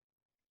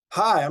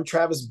Hi, I'm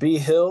Travis B.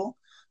 Hill.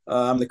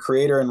 I'm the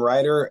creator and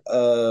writer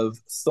of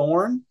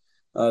Thorn,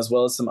 as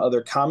well as some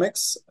other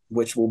comics,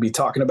 which we'll be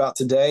talking about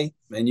today.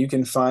 And you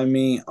can find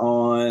me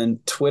on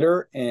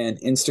Twitter and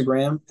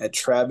Instagram at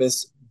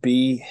Travis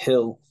B.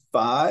 Hill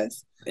 5.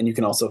 And you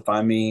can also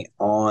find me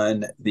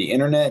on the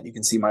internet. You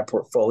can see my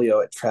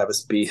portfolio at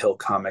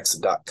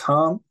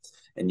travisbhillcomics.com.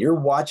 And you're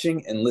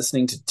watching and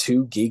listening to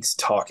Two Geeks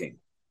Talking.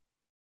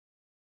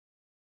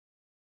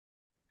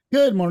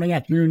 Good morning,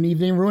 afternoon,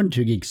 evening, everyone.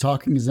 Two Geeks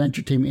Talking is an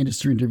entertainment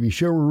industry interview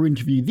show where we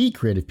interview the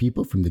creative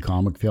people from the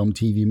comic, film,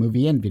 TV,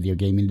 movie, and video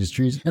game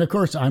industries. And of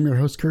course, I'm your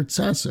host, Kurt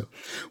Sasso.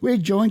 We're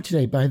joined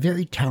today by a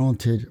very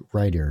talented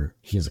writer.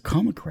 He is a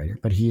comic writer,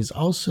 but he is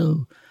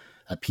also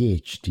a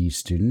PhD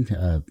student,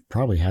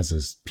 probably has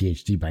his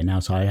PhD by now,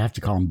 so I have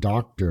to call him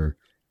Dr.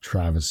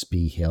 Travis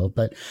B. Hill.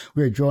 But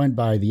we're joined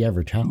by the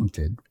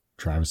ever-talented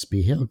Travis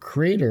B. Hill,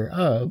 creator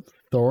of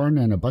Thorn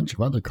and a bunch of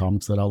other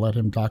comics that I'll let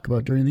him talk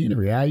about during the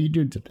interview. How are you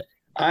doing today?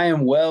 I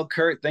am well,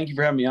 Kurt. Thank you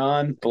for having me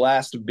on.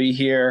 Blast to be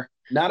here.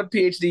 Not a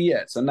PhD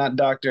yet, so I'm not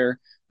doctor.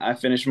 I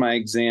finished my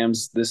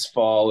exams this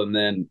fall, and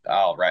then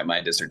I'll write my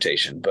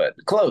dissertation. But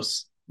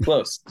close.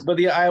 But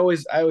I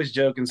always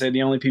joke and say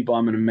the only people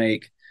I'm going to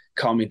make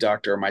call me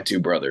doctor are my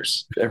two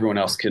brothers. Everyone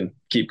else can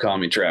keep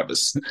calling me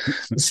Travis.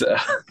 So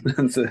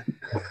that's it.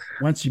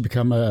 Once you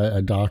become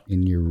a doc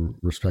in your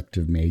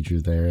respective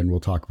major there, and we'll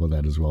talk about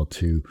that as well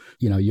too,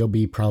 you'll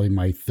be probably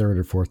my third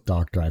or fourth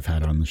doctor I've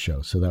had on the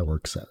show. So that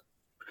works out.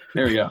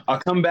 There we go. I'll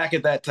come back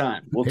at that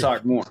time. We'll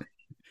talk more.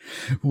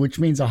 Which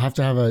means I'll have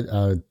to have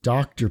a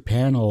doctor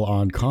panel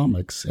on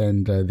comics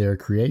and their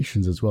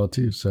creations as well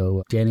too.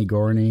 So Danny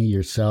Gorney,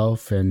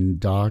 yourself, and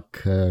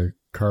Doc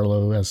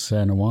Carlo S.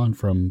 San Juan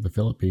from the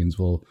Philippines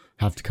will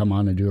have to come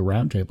on and do a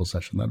roundtable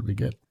session. That'd be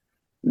good.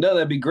 No,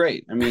 that'd be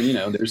great. I mean,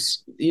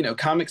 there's,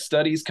 comic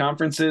studies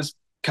conferences,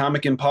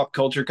 comic and pop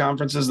culture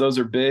conferences. Those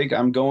are big.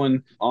 I'm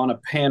going on a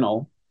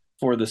panel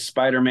for the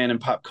Spider-Man and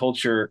Pop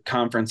Culture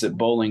Conference at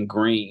Bowling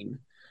Green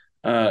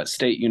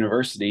State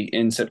University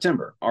in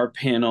September. Our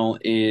panel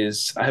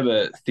is, I have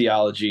a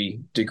theology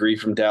degree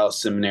from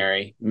Dallas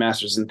Seminary,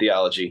 master's in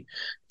theology.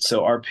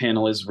 So our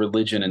panel is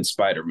religion and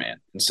Spider-Man.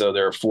 And so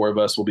there are four of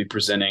us. We'll be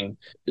presenting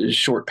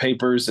short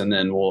papers, and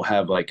then we'll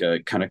have like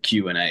a kind of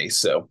Q&A.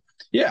 So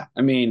yeah,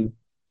 I mean,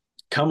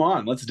 come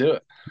on, let's do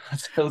it.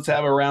 Let's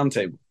have a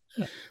roundtable.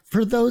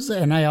 For those,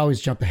 and I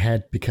always jump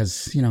ahead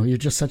because, you're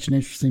just such an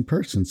interesting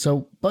person.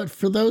 So, but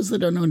for those that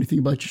don't know anything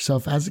about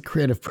yourself as a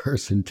creative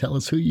person, tell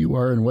us who you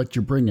are and what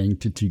you're bringing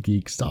to Two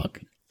Geeks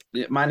Talking.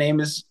 My name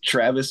is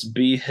Travis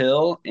B.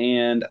 Hill,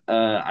 and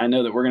I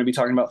know that we're going to be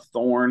talking about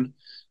Thorn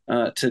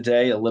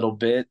today a little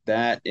bit.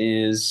 That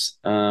is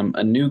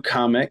a new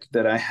comic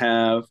that I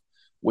have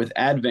with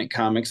Advent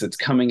Comics that's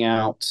coming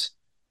out.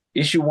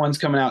 Issue 1's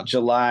coming out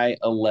July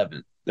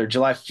 11th. They're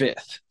July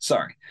 5th.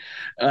 Sorry.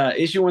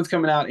 Issue 1's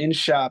coming out in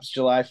shops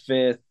July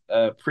 5th.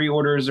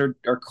 Pre-orders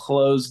are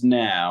closed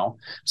now,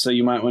 so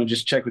you might want to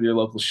just check with your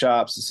local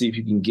shops to see if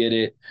you can get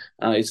it.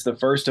 It's the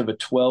first of a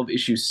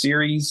 12-issue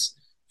series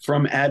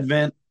from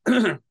Advent.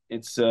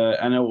 It's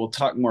I know we'll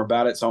talk more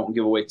about it, so I won't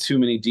give away too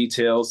many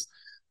details.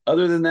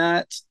 Other than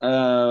that,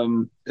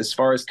 as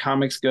far as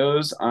comics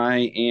goes,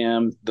 I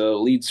am the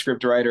lead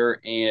scriptwriter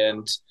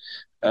and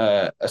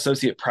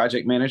associate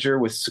project manager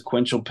with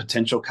Sequential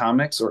Potential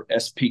Comics, or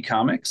SP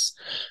Comics,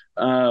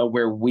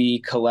 where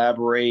we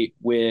collaborate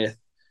with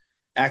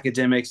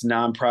academics,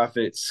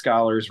 nonprofits,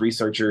 scholars,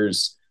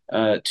 researchers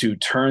to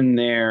turn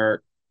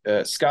their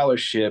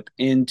scholarship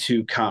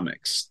into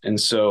comics. And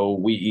so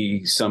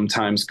we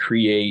sometimes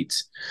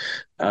create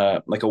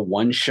like a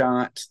one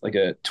shot, like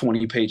a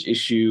 20-page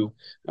issue.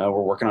 We're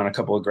working on a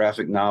couple of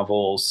graphic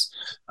novels.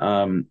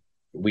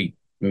 We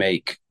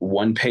make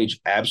one-page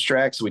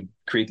abstracts. We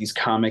create these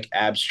comic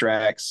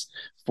abstracts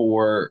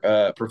for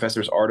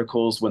professors'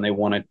 articles when they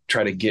want to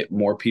try to get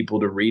more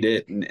people to read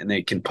it, and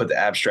they can put the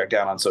abstract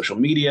out on social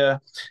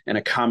media. And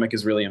a comic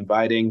is really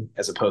inviting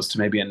as opposed to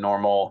maybe a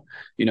normal,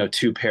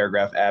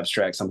 2-paragraph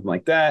abstract, something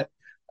like that.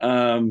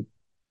 And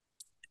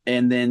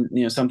then,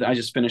 something, I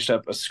just finished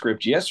up a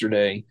script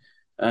yesterday.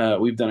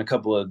 We've done a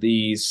couple of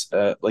these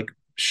like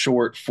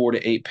short 4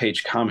 to 8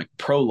 page comic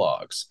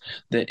prologues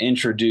that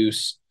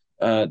introduce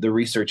the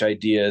research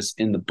ideas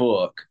in the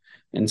book.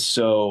 And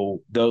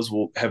so those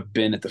will have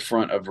been at the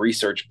front of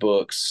research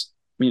books,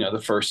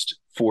 the first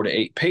 4 to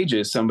 8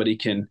 pages. Somebody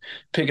can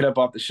pick it up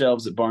off the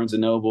shelves at Barnes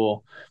and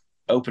Noble,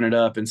 open it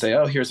up and say,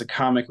 oh, here's a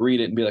comic, read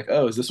it, and be like,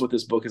 oh, is this what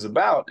this book is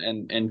about?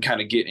 And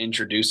kind of get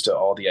introduced to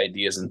all the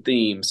ideas and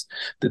themes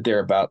that they're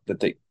about, that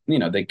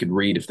they could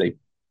read if they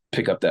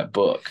pick up that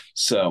book.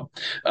 So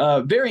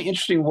very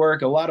interesting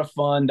work, a lot of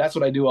fun. That's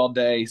what I do all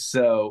day.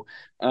 So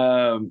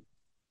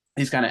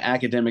these kind of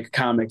academic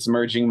comics,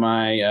 merging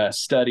my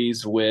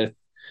studies with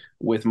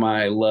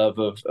my love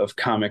of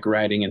comic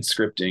writing and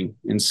scripting.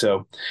 And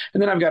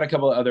then I've got a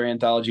couple of other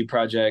anthology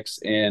projects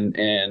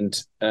and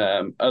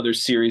other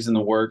series in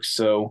the works.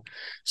 So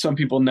some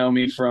people know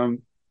me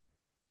from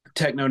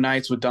Techno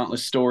Nights with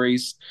Dauntless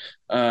Stories,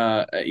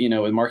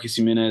 with Marcus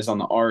Jimenez on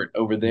the art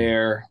over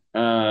there.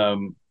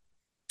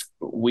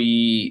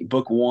 we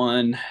book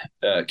one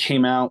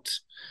came out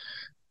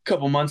a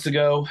couple months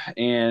ago,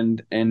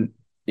 and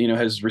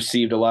has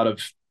received a lot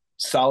of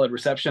solid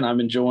reception. I'm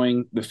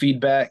enjoying the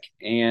feedback,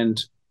 and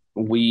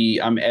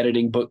I'm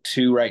editing book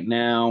two right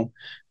now,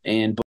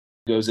 and book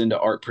goes into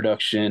art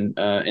production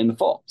in the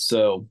fall.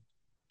 So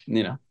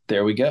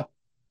there we go.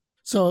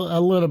 So a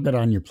little bit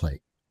on your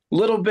plate.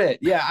 Little bit.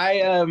 Yeah,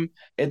 I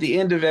at the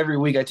end of every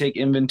week I take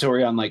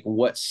inventory on like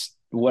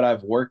what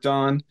I've worked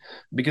on,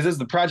 because as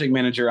the project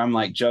manager I'm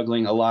like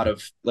juggling a lot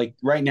of, like,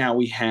 right now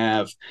we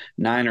have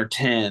 9 or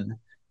 10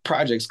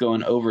 projects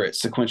going over at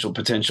Sequential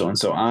Potential, and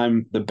so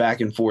I'm the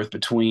back and forth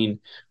between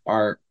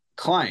our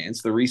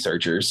clients, the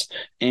researchers,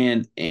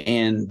 and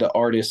the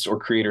artists or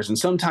creators, and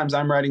sometimes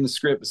I'm writing the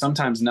script but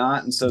sometimes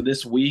not. And so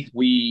this week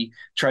we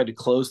tried to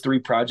close 3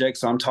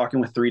 projects, so I'm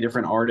talking with 3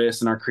 different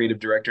artists and our creative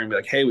director and be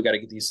like, hey, we got to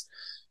get these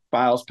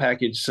files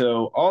packaged,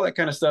 so all that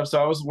kind of stuff. So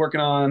I was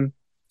working on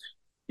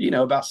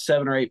about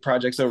 7 or 8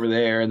 projects over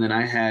there, and then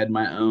I had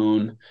my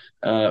own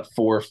 4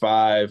 or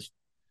 5.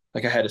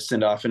 Like, I had to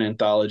send off an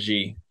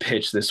anthology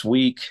pitch this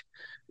week,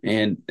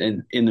 and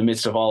in the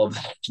midst of all of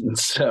that. And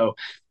so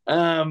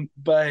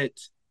but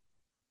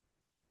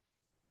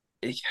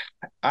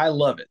I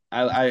love it.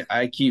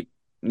 I keep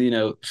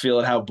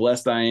feeling how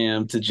blessed I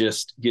am to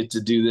just get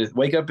to do this,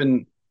 wake up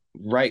and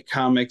write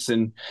comics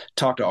and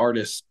talk to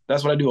artists.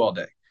 That's what I do all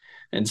day.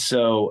 And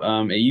so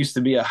it used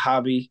to be a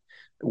hobby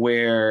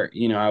where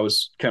I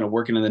was kind of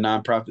working in the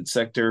nonprofit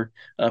sector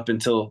up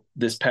until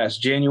this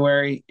past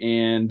January,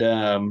 and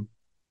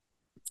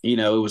it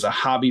was a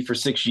hobby for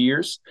 6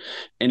 years,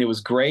 and it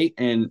was great.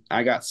 And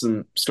I got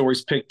some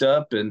stories picked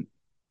up, and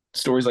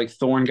stories like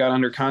Thorn got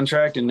under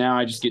contract, and now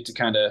I just get to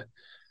kind of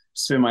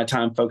spend my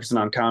time focusing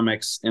on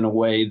comics in a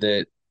way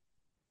that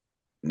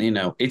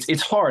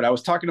it's hard. I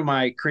was talking to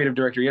my creative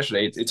director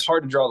yesterday. It's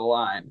hard to draw the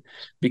line,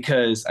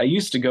 because I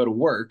used to go to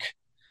work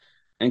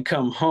and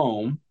come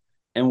home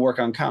and work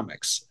on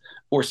comics,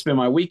 or spend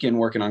my weekend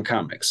working on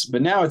comics.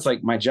 But now it's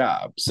like my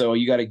job. So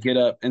you got to get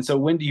up. And so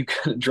when do you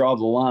kind of draw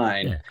the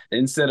line? Yeah.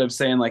 Instead of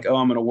saying like, oh,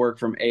 I'm going to work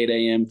from 8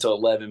 a.m. to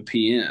 11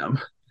 p.m.,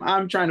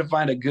 I'm trying to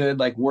find a good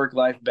like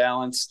work-life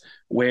balance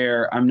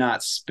where I'm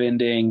not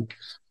spending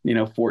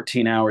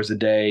 14 hours a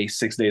day,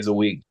 6 days a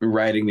week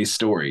writing these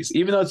stories,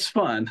 even though it's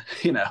fun.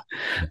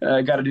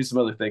 I got to do some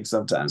other things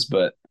sometimes,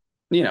 but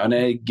and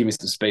they give me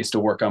some space to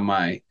work on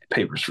my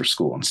papers for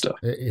school and stuff.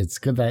 It's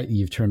good that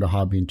you've turned a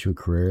hobby into a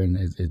career, and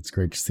it's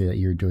great to see that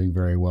you're doing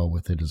very well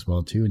with it as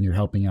well too, and you're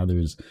helping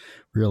others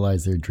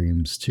realize their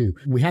dreams too.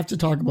 We have to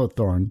talk about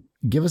Thorn.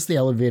 Give us the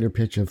elevator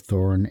pitch of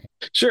Thorn.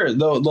 Sure.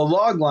 The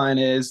log line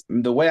is,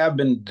 the way I've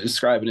been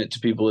describing it to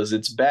people is,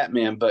 it's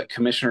Batman, but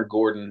Commissioner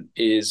Gordon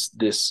is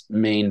this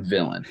main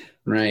villain,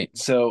 right?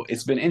 So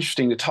it's been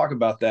interesting to talk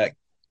about that,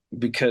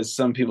 because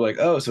some people are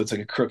like, oh, so it's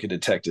like a crooked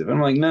detective. And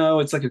I'm like,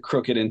 no, it's like a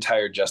crooked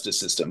entire justice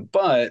system,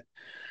 but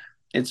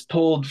it's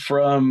pulled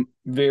from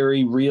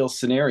very real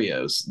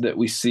scenarios that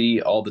we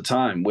see all the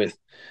time, with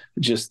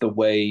just the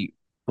way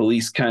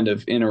police kind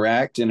of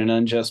interact in an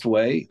unjust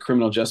way,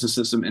 criminal justice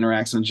system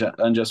interacts in an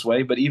unjust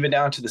way, but even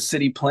down to the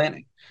city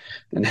planning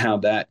and how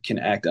that can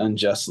act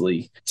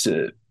unjustly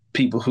to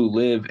people who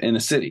live in a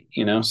city,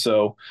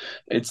 So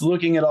it's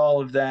looking at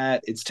all of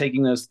that. It's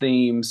taking those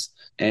themes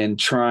and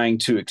trying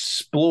to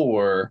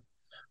explore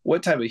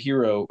what type of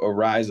hero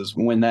arises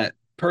when that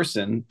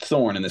person,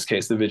 Thorn in this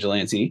case, the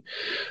vigilante,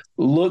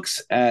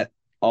 looks at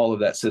all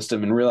of that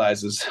system and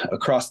realizes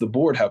across the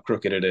board how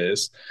crooked it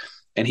is,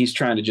 and he's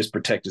trying to just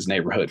protect his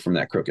neighborhood from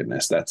that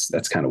crookedness.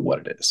 That's kind of what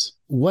it is.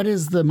 What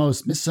is the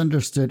most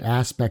misunderstood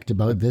aspect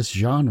about this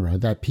genre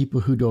that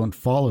people who don't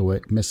follow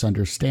it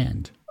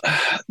misunderstand?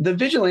 The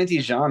vigilante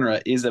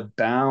genre is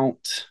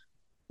about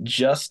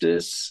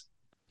justice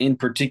in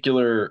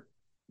particular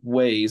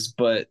ways,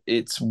 but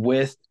it's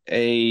with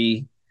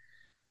a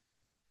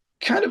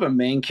kind of a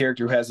main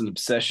character who has an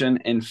obsession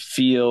and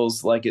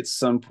feels like at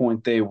some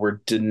point they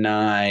were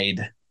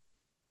denied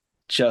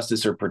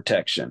justice or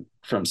protection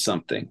from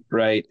something,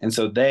 right? And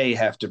so they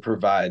have to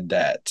provide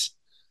that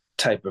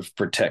type of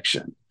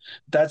protection.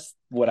 That's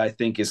what I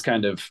think is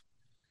kind of,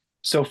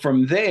 so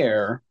from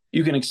there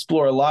you can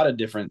explore a lot of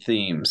different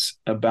themes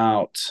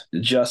about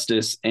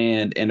justice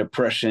and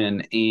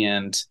oppression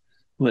and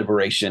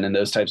liberation and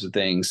those types of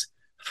things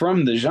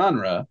from the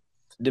genre,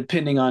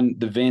 depending on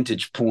the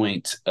vantage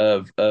point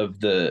of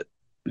the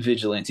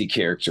vigilante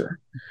character,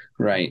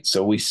 right?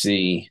 So we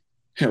see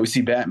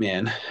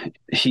Batman.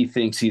 He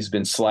thinks he's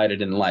been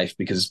slighted in life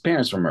because his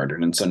parents were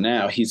murdered, and so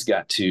now he's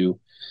got to,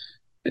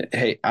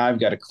 hey, I've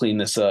got to clean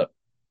this up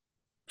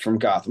from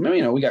Gotham. I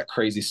mean, we got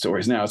crazy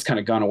stories now. It's kind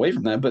of gone away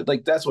from that, but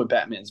like that's what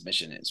Batman's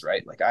mission is,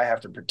 right? Like, I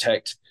have to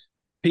protect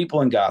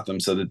people in Gotham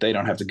so that they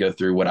don't have to go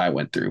through what I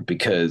went through,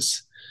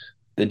 because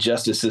the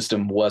justice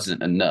system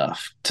wasn't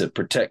enough to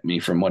protect me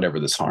from whatever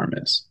this harm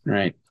is,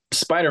 right?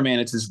 Spider-Man,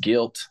 it's his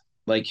guilt,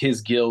 like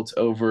his guilt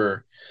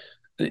over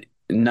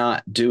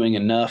not doing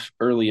enough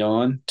early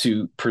on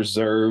to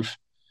preserve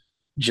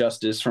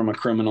justice from a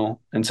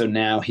criminal. And so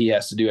now he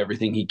has to do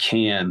everything he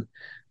can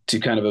to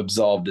kind of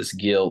absolve this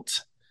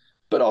guilt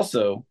but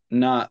also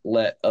not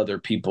let other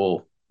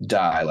people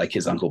die, like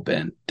his Uncle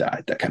Ben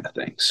died, that kind of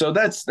thing. So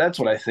that's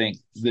what I think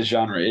the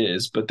genre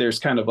is. But there's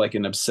kind of like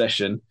an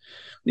obsession.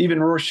 Even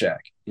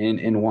Rorschach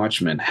in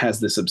Watchmen has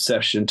this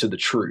obsession to the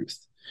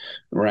truth,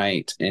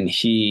 right? And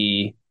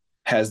he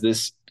has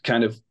this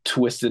kind of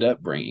twisted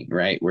upbringing,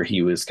 right, where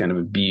he was kind of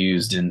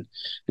abused, and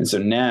so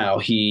now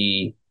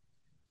he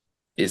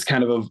is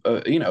kind of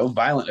a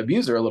violent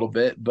abuser a little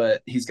bit,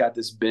 but he's got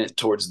this bent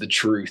towards the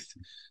truth,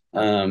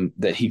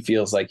 that he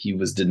feels like he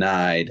was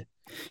denied.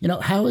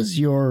 How has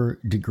your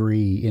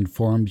degree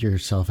informed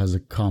yourself as a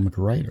comic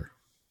writer?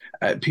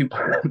 People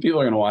are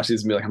going to watch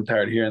these and be like, I'm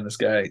tired of hearing this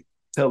guy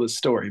tell this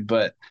story,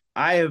 but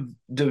I have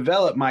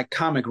developed my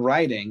comic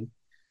writing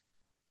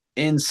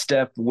in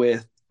step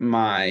with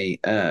my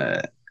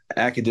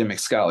academic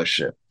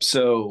scholarship.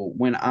 So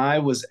when I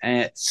was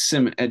at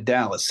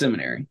Dallas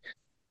Seminary,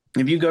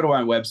 if you go to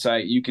my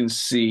website, you can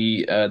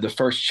see the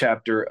first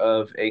chapter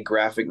of a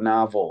graphic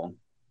novel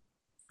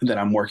that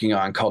I'm working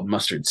on called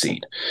Mustard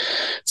Seed.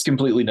 It's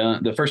completely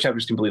done. The first chapter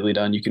is completely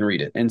done. You can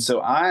read it. And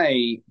so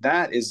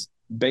that is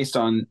based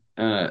on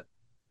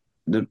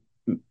the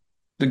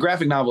the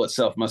graphic novel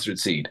itself, Mustard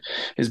Seed,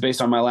 is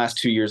based on my last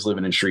 2 years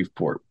living in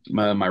Shreveport.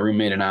 My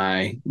roommate and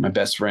I, my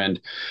best friend,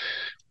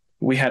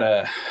 we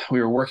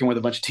were working with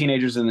a bunch of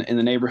teenagers in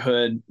the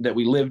neighborhood that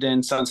we lived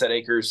in, Sunset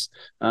Acres,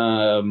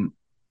 and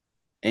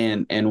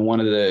one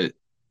of the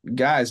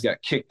guys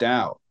got kicked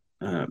out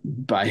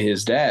by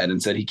his dad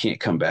and said he can't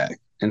come back.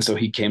 And so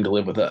he came to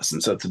live with us.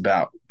 And so it's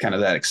about kind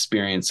of that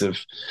experience of,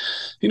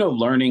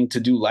 learning to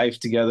do life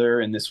together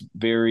in this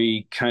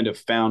very kind of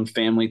found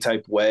family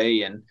type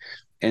way,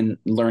 and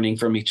learning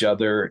from each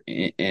other,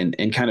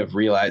 and kind of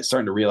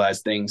starting to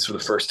realize things for the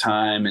first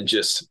time, and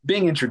just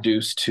being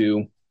introduced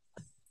to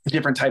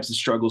different types of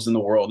struggles in the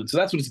world. And so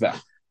that's what it's about.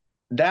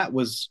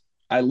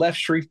 I left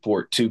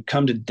Shreveport to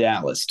come to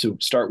Dallas to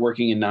start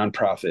working in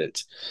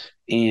nonprofit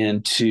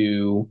and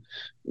to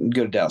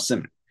go to Dallas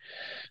Seminary.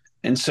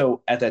 And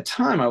so at that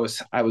time, I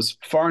was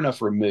far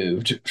enough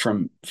removed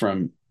from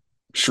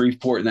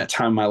Shreveport in that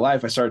time of my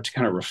life. I started to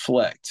kind of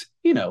reflect,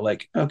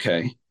 like,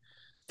 okay,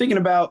 thinking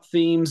about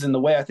themes and the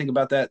way I think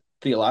about that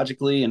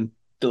theologically and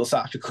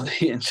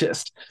philosophically, and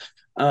just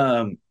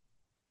like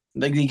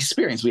the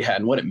experience we had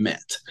and what it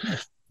meant.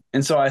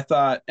 And so I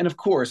thought, and of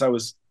course,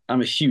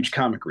 I'm a huge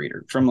comic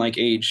reader from like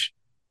age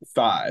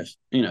 5,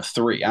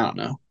 3, I don't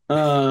know.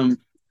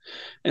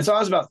 And so I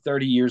was about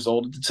 30 years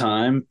old at the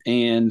time,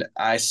 and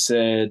I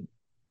said,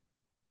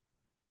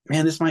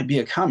 man, this might be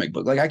a comic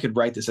book. Like, I could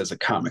write this as a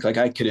comic. Like,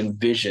 I could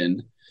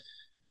envision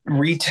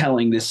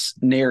retelling this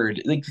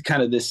narrative, like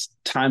kind of this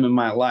time in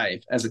my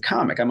life as a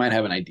comic. I might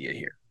have an idea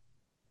here.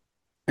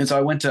 And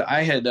so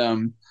I had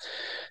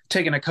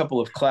taken a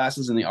couple of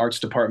classes in the arts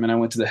department. I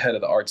went to the head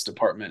of the arts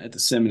department at the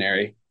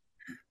seminary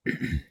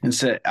and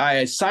said,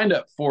 I signed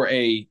up for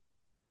a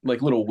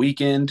like little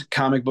weekend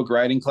comic book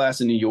writing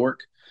class in New York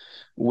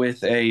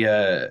with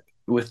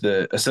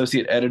the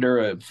associate editor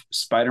of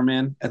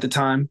Spider-Man at the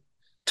time,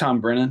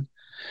 Tom Brennan.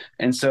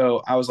 And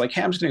so I was like,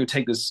 hey, I'm just going to go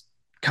take this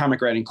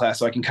comic writing class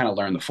so I can kind of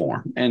learn the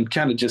form and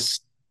kind of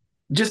just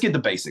get the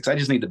basics. I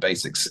just need the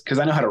basics because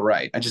I know how to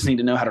write. I just need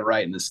to know how to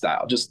write in this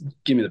style. Just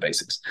give me the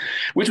basics,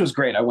 which was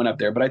great. I went up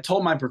there, but I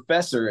told my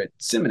professor at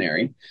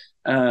seminary,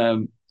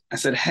 I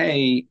said,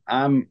 hey,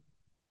 I'm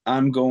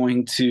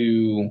going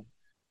to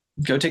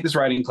go take this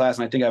writing class,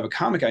 and I think I have a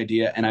comic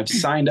idea, and I've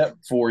signed up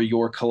for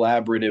your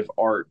collaborative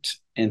art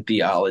and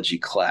theology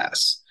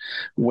class,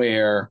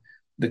 where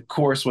the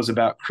course was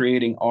about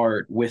creating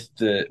art with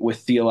kind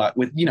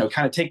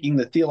of taking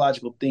the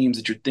theological themes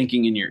that you're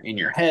thinking in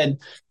your head,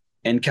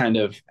 and kind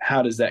of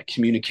how does that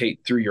communicate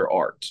through your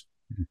art.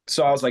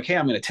 So I was like, hey,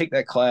 I'm going to take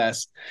that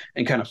class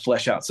and kind of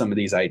flesh out some of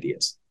these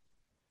ideas.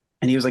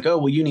 And he was like, oh,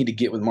 well, you need to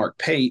get with Mark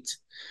Pate.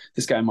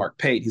 This guy, Mark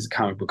Pate, he's a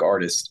comic book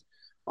artist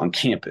on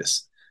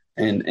campus.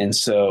 And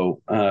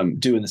so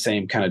doing the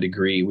same kind of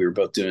degree, we were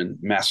both doing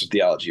master's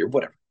theology or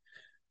whatever.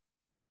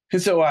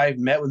 And so I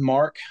met with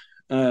Mark,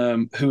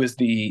 who is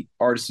the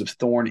artist of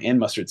Thorn and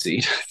Mustard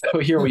Seed. So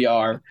here we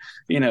are,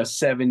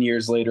 7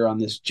 years later on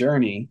this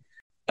journey.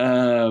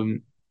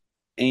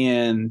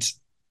 And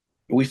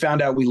we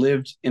found out we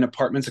lived in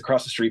apartments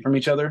across the street from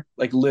each other,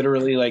 like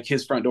literally, like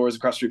his front door is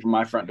across the street from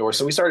my front door.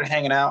 So we started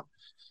hanging out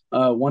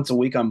once a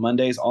week on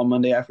Mondays, all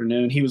Monday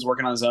afternoon. He was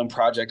working on his own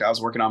project. I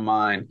was working on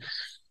mine.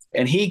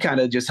 And he kind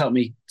of just helped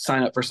me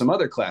sign up for some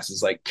other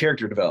classes like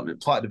character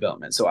development, plot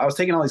development. So I was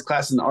taking all these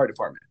classes in the art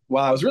department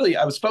while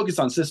I was focused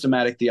on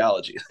systematic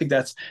theology. Like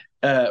that's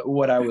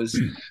what I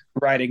was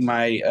writing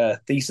my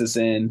thesis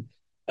in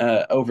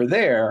over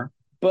there.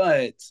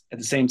 But at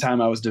the same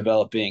time, I was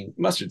developing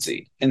Mustard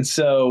Seed. And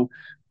so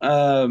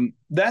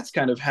that's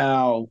kind of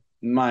how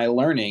my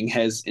learning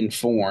has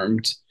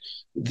informed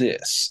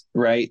this,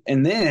 right?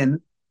 And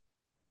then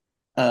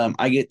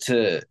I get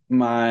to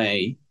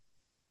my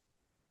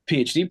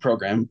PhD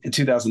program in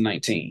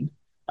 2019.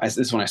 This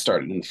is when I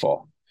started in the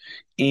fall,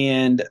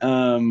 and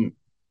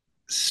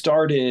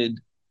started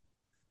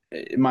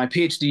my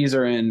PhDs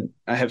are in.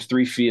 I have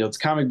 3 fields: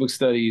 comic book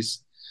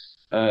studies,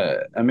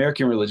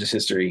 American religious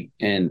history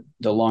and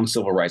the long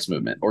civil rights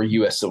movement, or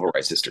U.S. civil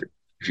rights history,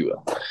 if you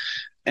will.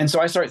 And so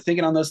I started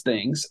thinking on those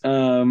things.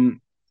 And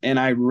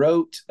I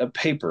wrote a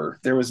paper.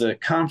 There was a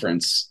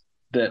conference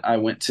that I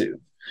went to,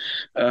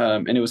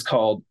 and it was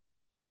called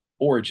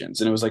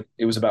Origins, and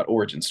it was about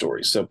origin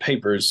stories. So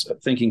papers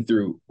thinking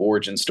through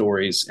origin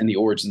stories and the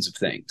origins of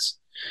things.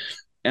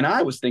 And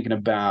I was thinking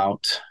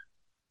about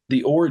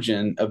the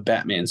origin of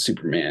Batman,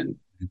 Superman,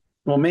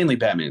 well, mainly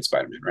Batman and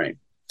Spider-Man, right?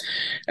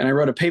 And I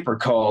wrote a paper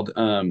called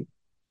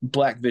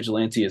Black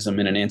Vigilantism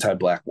in an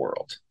Anti-Black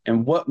World.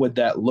 And what would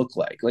that look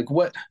like? Like,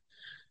 what,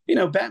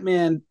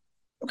 Batman,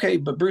 okay,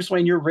 but Bruce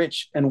Wayne, you're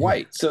rich and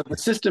white. So the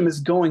system is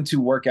going to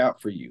work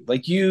out for you.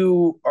 Like,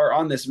 you are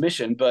on this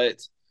mission,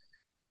 but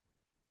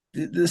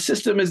the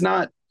system is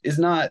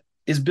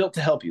built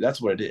to help you.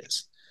 That's what it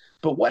is.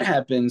 But what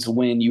happens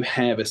when you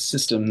have a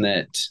system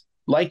that,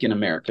 like in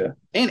America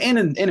and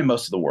in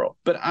most of the world,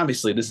 but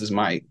obviously this is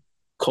my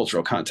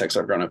cultural context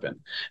I've grown up in,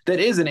 that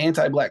is an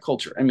anti-Black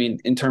culture. I mean,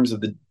 in terms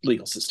of the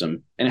legal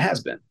system, and it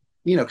has been,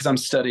 because I'm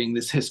studying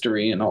this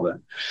history and all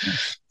that.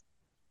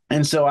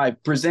 And so I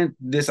present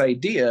this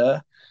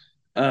idea,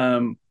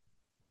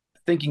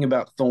 thinking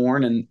about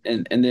Thorn,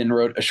 and then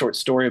wrote a short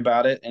story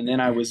about it. And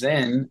then I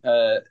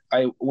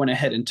went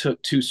ahead and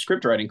took 2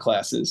 script writing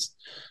classes,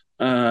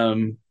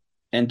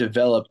 and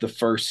developed the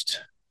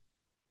first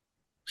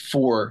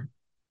 4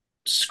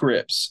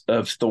 scripts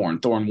of Thorn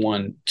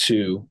 1,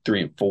 2,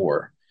 3, and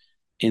 4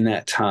 in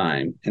that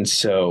time. And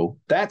so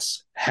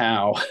that's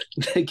how,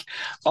 like,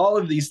 all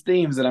of these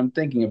themes that I'm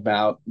thinking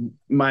about,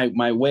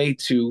 my way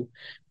to,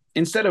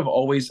 instead of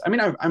always, I mean,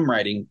 I'm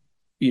writing,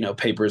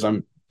 papers.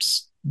 I'm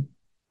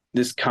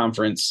this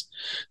conference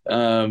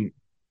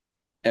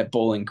at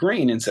Bowling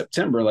Green in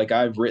September. Like,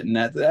 I've written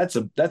that's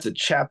a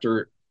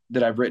chapter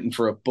that I've written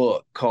for a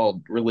book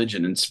called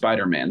Religion and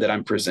Spider-Man that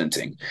I'm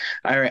presenting.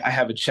 I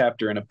have a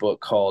chapter in a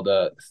book called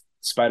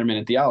Spider-Man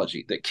and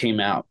Theology that came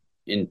out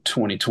in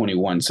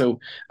 2021. So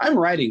I'm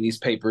writing these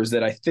papers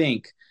that I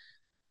think,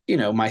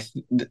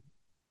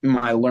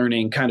 my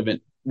learning kind of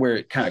where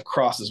it kind of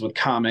crosses with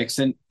comics,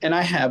 and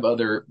I have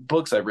other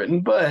books I've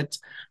written, but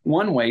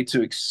one way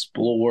to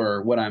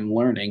explore what I'm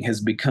learning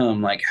has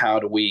become like,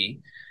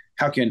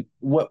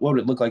 what would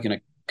it look like in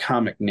a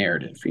comic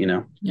narrative,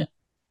 Yeah.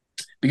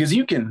 Because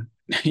you can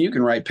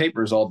write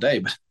papers all day,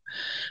 but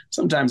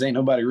sometimes ain't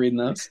nobody reading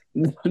those.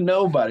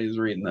 Nobody's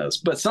reading those,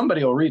 but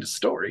somebody will read a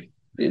story,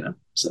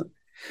 so.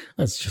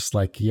 That's just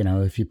like,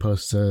 if you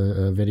post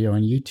a video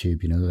on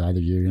YouTube, either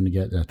you're going to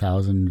get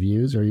 1,000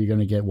 views or you're going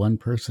to get one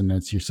person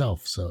that's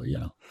yourself. So,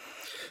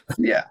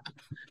 Yeah,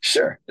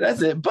 sure.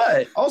 That's it.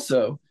 But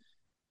also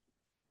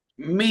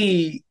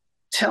me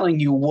telling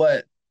you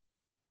what,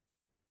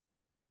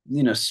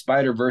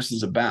 Spider-Verse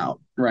is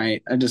about,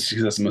 right? Because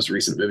that's the most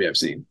recent movie I've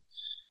seen,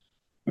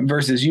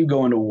 versus you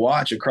going to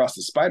watch Across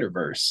the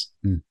Spider-Verse.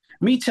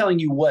 Me telling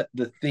you what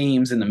the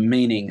themes and the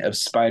meaning of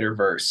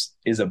Spider-Verse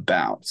is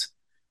about,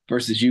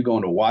 versus you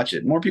going to watch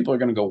it. More people are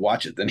going to go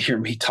watch it than hear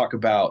me talk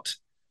about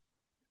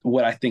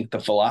what I think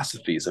the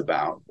philosophy is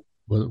about.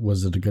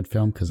 Was it a good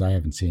film? Because I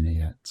haven't seen it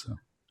yet. So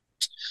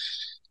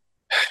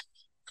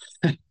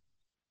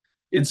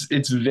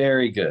it's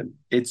very good.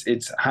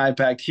 It's high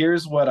packed.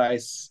 Here's what I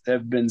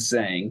have been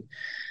saying.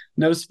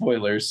 No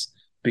spoilers,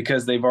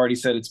 because they've already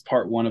said it's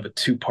part 1 of a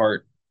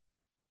 2-part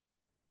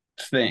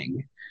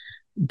thing.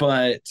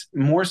 But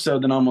more so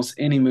than almost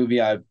any movie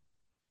I've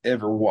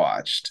ever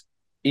watched,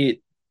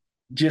 it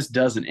just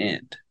doesn't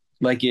end.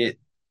 Like, it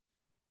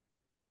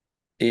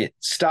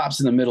stops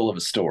in the middle of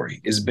a story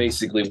is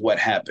basically what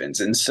happens.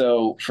 And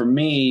so for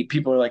me,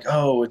 people are like,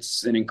 "Oh,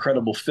 it's an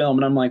incredible film,"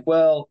 and I'm like,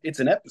 "Well, it's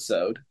an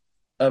episode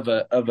of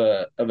a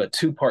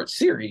 2-part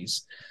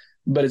series,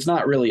 but it's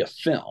not really a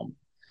film."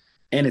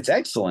 And it's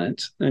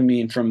excellent. I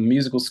mean, from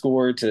musical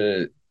score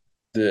to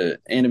the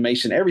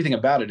animation, everything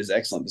about it is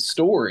excellent. The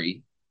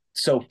story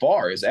so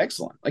far is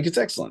excellent. Like, it's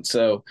excellent.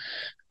 So,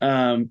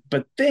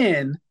 but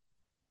then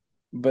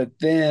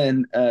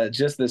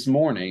just this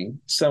morning,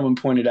 someone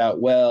pointed out,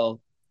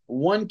 well,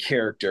 one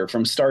character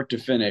from start to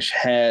finish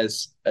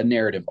has a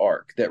narrative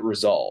arc that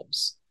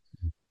resolves.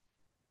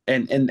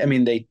 And I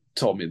mean, they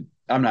told me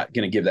I'm not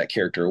going to give that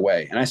character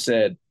away. And I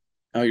said,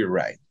 "Oh, you're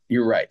right.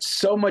 You're right.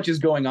 So much is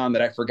going on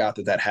that I forgot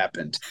that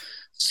happened."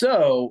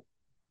 So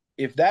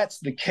if that's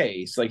the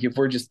case, like, if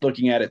we're just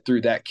looking at it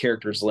through that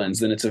character's lens,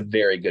 then it's a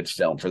very good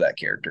film for that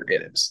character.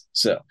 It is.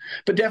 So,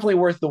 but definitely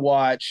worth the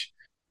watch.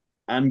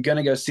 I'm going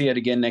to go see it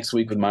again next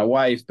week with my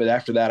wife, but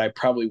after that, I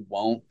probably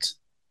won't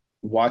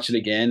watch it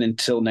again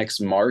until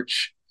next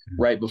March,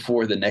 right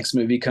before the next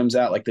movie comes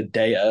out, like the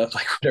day of,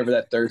 like whatever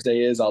that Thursday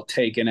is. I'll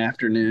take an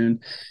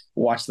afternoon,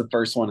 watch the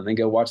first one, and then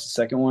go watch the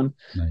second one.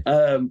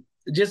 Nice.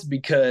 Just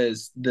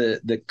because the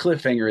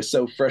cliffhanger is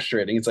so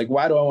frustrating. It's like,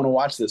 why do I want to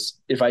watch this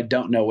if I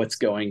don't know what's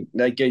going?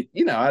 Like, I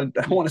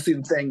want to see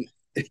the thing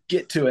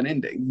get to an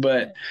ending.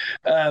 But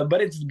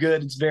it's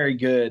good. It's very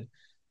good.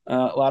 A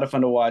lot of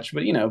fun to watch.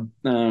 But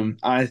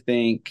I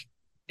think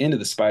Into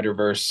the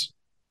Spider-Verse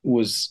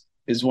was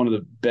is one of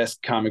the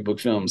best comic book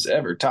films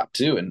ever, top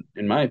two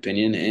in my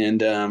opinion.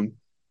 And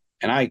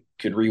I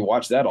could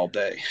rewatch that all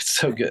day. It's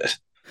so good.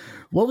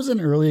 What was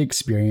an early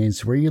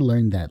experience where you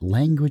learned that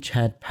language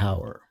had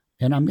power?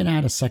 And I'm going to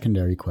add a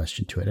secondary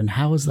question to it. And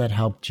how has that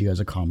helped you as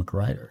a comic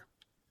writer?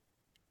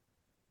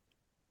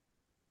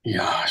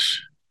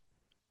 Gosh,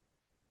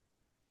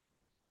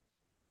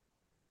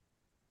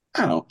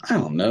 I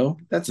don't know.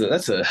 That's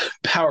a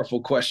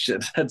powerful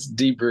question. That's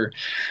deeper.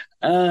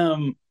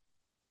 Um,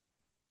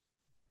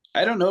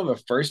 I don't know of a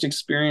first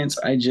experience.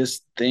 I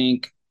just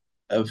think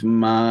of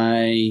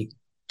my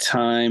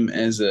time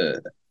as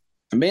a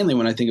mainly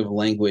when I think of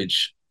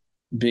language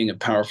being a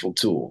powerful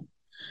tool.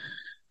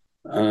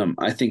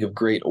 I think of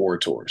great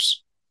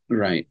orators,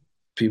 right?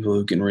 People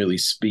who can really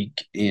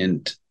speak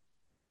and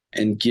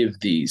give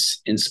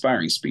these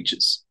inspiring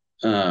speeches,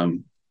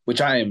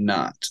 which I am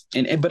not.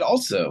 And but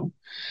also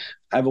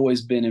I've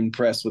always been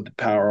impressed with the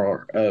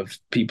power of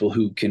people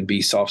who can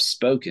be soft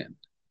spoken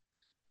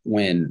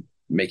when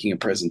making a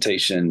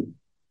presentation,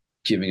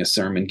 giving a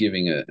sermon,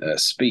 giving a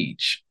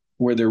speech,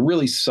 where they're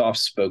really soft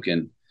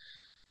spoken,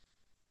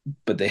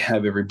 but they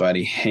have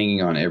everybody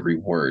hanging on every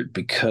word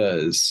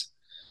because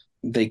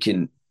they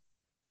can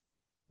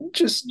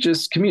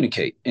just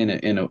communicate in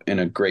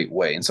a great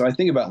way. And so I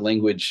think about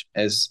language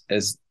as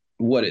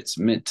what it's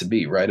meant to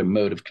be, right? A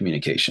mode of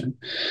communication.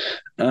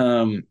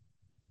 Um,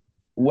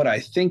 what I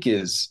think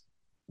is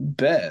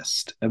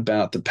best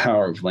about the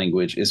power of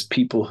language is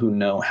people who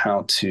know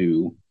how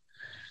to.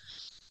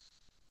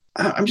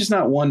 I'm just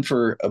not one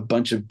for a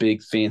bunch of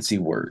big fancy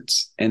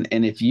words. And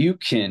if you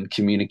can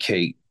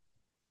communicate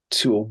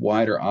to a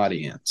wider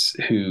audience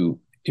who,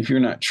 if you're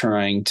not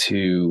trying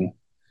to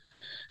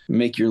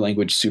make your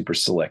language super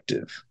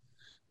selective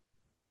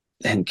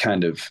and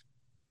kind of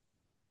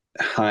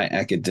high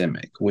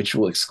academic, which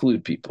will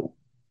exclude people.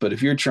 But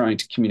if you're trying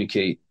to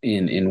communicate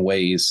in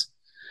ways,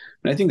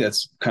 and I think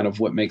that's kind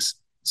of what makes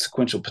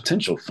sequential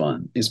potential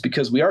fun, is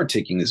because we are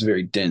taking this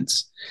very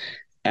dense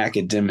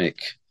academic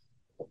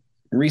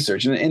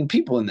research, and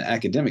people in the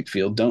academic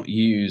field don't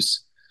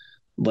use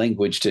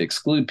language to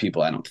exclude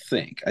people.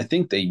 I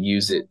think they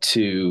use it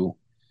to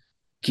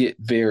get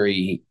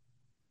very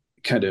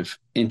kind of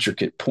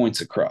intricate points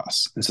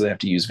across, and so they have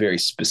to use very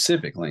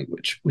specific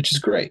language, which is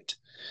great.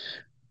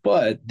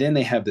 But then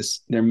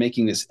they're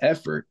making this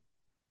effort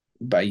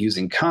by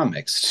using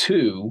comics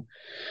to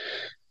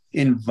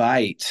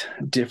invite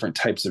different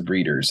types of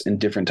readers and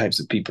different types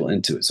of people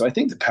into it. So I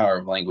think the power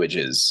of language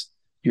is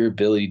your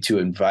ability to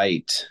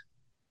invite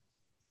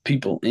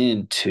people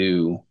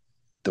into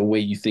the way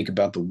you think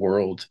about the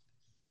world,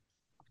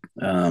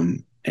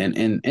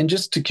 and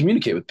just to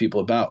communicate with people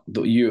about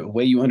the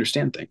way you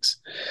understand things.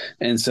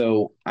 And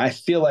so I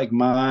feel like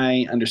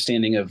my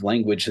understanding of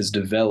language has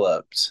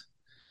developed,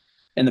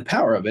 and the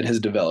power of it has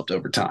developed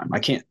over time. I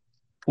can't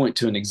point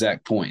to an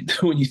exact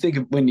point. When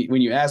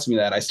you ask me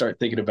that, I start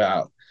thinking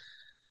about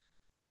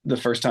the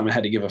first time I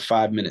had to give a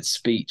 5-minute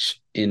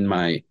speech in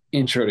my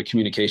intro to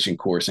communication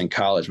course in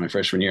college, my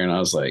freshman year, and I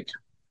was like,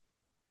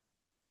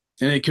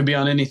 and it could be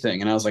on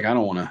anything, and I was like, I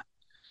don't want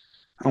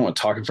to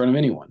talk in front of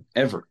anyone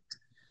ever.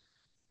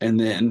 And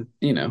then,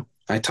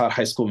 I taught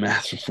high school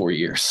math for 4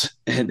 years,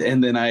 and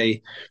then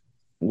I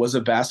was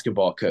a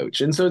basketball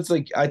coach. And so it's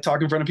like I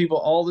talk in front of people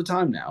all the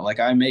time now. Like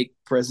I make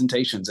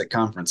presentations at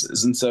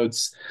conferences. And so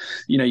it's,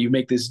 you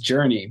make this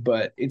journey,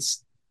 but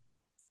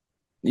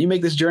you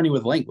make this journey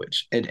with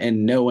language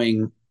and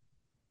knowing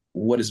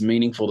what is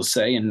meaningful to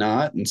say and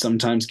not, and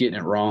sometimes getting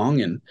it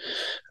wrong.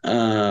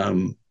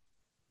 And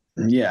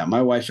yeah,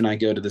 my wife and I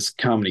go to this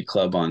comedy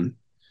club on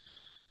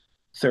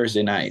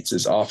Thursday nights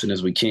as often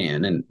as we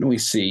can. And we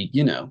see,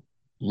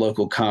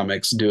 local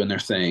comics doing their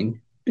thing,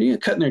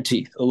 cutting their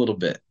teeth a little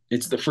bit.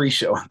 It's the free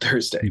show on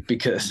Thursday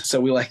so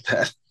we like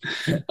that.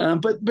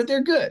 But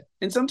they're good.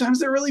 And sometimes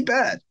they're really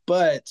bad,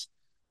 but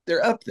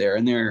they're up there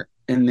and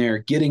they're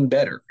getting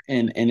better.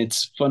 And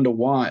it's fun to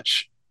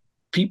watch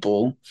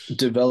people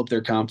develop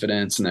their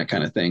confidence and that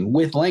kind of thing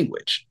with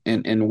language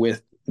and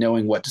with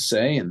knowing what to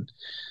say and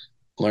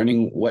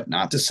learning what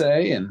not to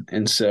say.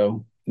 And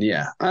so,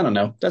 yeah, I don't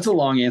know. That's a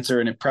long answer,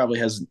 and it probably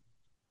has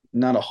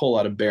not a whole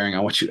lot of bearing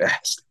on what you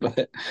asked,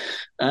 but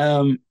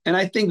and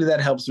I think that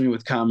helps me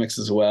with comics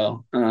as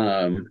well.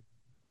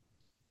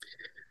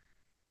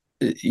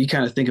 You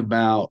kind of think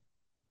about,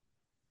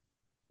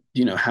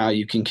 how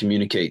you can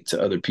communicate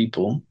to other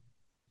people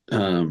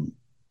in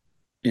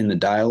the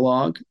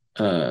dialogue.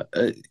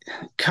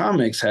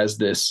 Comics has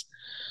this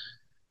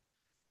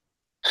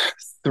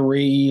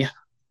three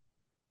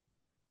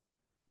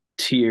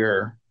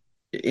tier,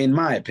 in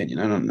my opinion,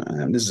 I don't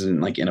know, this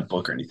isn't like in a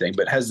book or anything,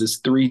 but has this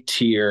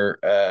 3-tier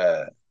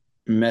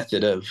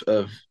method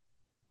of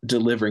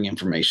delivering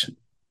information,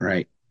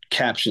 right?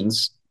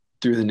 Captions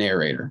through the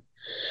narrator,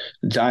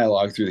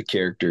 dialogue through the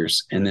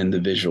characters, and then the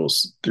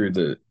visuals through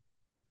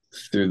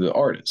the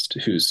artist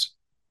who's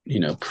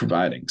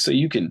providing. So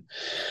you can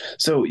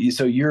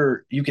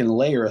you can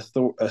layer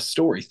a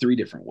story 3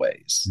 different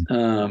ways,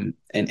 and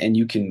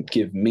you can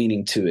give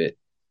meaning to it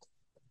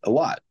a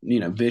lot.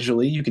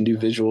 Visually, you can do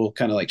visual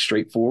kind of like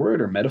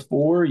straightforward or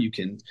metaphor.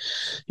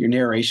 Your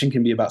narration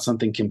can be about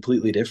something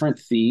completely different,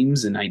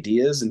 themes and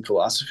ideas and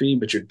philosophy,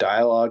 but your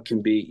dialogue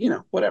can be,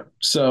 whatever.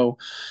 So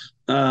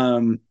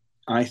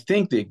I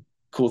think the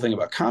cool thing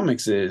about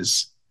comics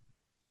is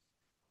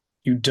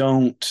you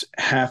don't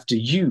have to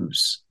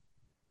use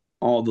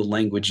all the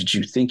language that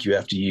you think you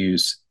have to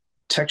use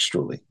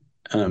textually,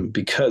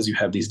 because you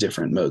have these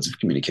different modes of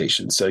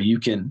communication. So you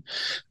can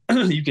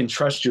you can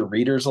trust your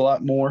readers a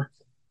lot more.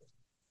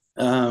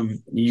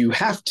 You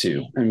have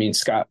to. I mean,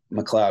 Scott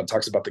McCloud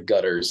talks about the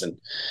gutters and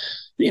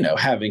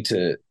having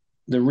to.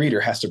 The reader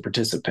has to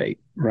participate,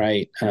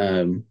 right?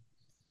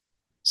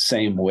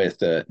 Same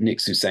with Nick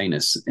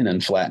Susanis in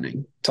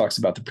Unflattening, talks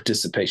about the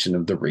participation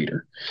of the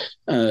reader,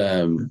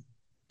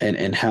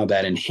 and how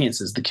that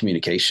enhances the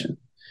communication.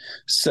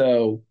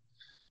 So,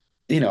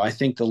 I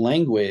think the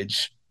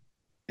language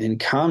in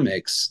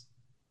comics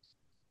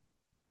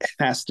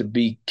has to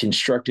be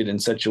constructed in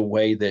such a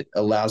way that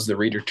allows the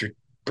reader to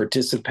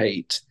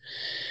participate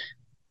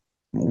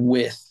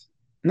with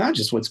not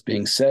just what's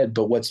being said,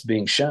 but what's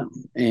being shown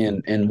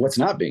and what's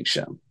not being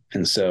shown.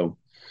 And so,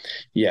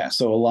 yeah,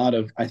 so a lot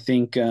of, I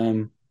think,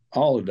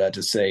 all of that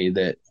to say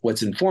that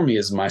what's informed me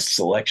is my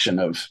selection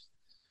of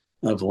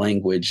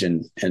language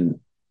and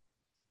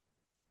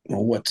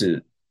what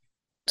to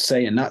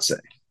say and not say.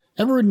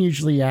 Everyone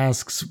usually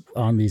asks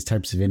on these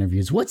types of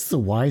interviews, what's the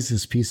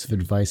wisest piece of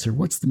advice or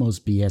what's the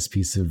most BS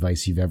piece of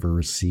advice you've ever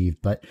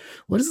received? But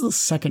what is the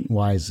second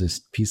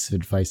wisest piece of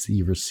advice that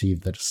you've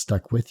received that has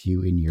stuck with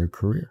you in your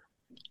career?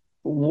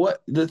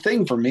 What the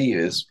thing for me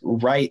is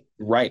write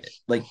it.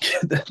 Like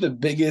the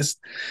biggest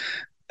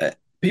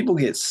people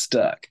get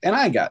stuck, and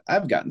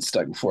I've gotten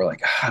stuck before.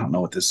 Like, I don't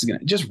know what this is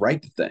gonna. Just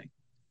write the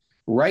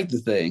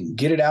thing,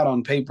 get it out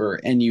on paper,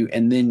 and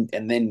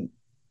then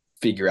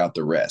figure out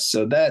the rest.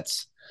 So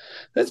that's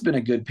been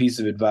a good piece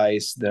of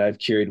advice that I've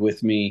carried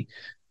with me.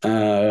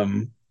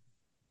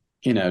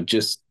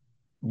 Just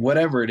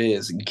whatever it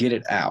is, get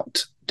it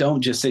out.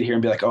 Don't just sit here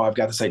and be like, oh, I've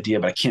got this idea,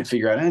 but I can't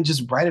figure it out. And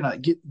just write it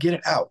out, get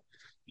it out.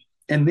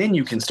 And then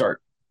you can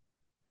start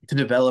to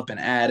develop and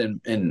add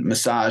and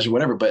massage or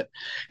whatever.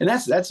 And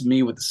that's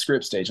me with the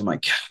script stage. I'm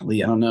like,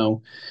 golly, I don't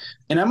know.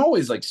 And I'm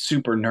always like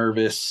super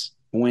nervous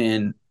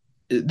when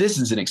this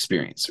is an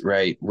experience,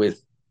 right?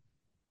 With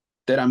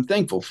that I'm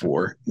thankful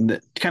for,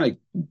 that kind of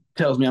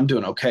tells me I'm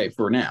doing okay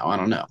for now. I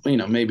don't know.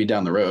 Maybe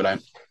down the road I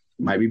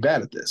might be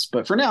bad at this,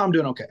 but for now I'm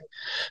doing okay.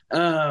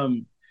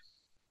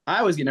 I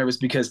always get nervous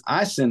because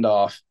I send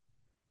off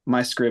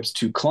my scripts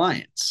to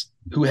clients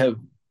who have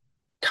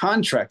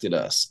contracted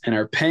us and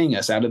are paying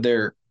us out of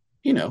their,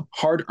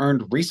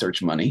 hard-earned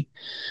research money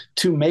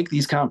to make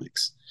these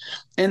comics.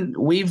 And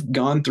we've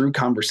gone through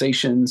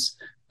conversations.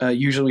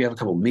 Usually we have a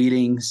couple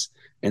meetings,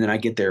 and then I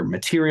get their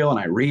material and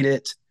I read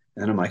it.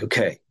 And then I'm like,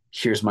 okay,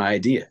 here's my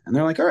idea. And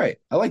they're like, all right,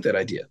 I like that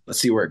idea. Let's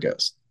see where it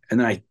goes. And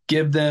then I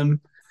give them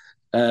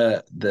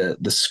the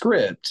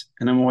script,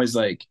 and I'm always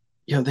like,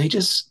 they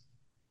just,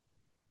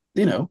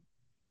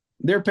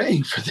 they're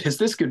paying for this.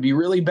 This could be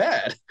really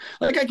bad.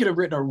 Like I could have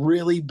written a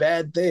really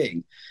bad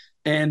thing.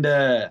 And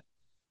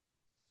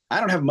I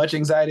don't have much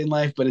anxiety in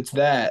life, but it's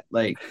that,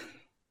 like,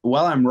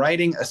 while I'm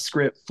writing a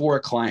script for a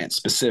client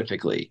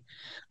specifically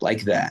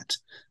like that,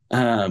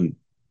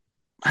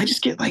 I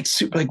just get like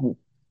super like,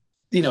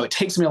 it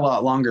takes me a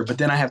lot longer, but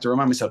then I have to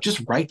remind myself,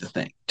 just write the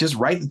thing,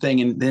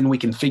 and then we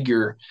can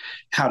figure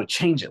how to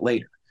change it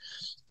later.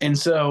 And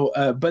so,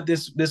 but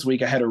this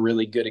week I had a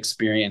really good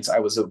experience. I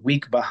was a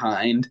week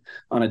behind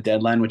on a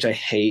deadline, which I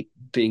hate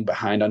being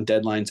behind on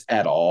deadlines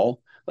at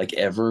all, like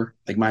ever.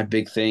 Like my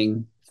big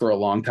thing for a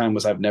long time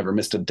was I've never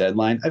missed a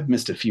deadline. I've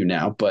missed a few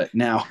now, but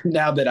now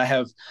that I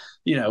have,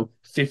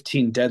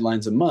 15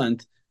 deadlines a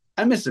month,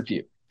 I miss a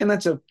few, and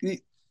that's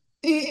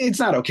it's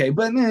not okay,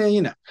 but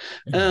it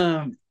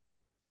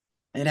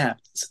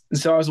happens. And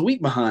so I was a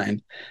week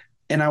behind,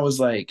 and I was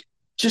like,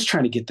 just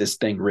trying to get this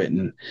thing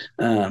written.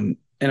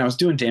 And I was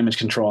doing damage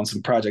control on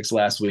some projects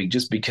last week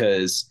just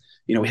because,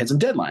 we had some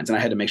deadlines and I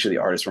had to make sure the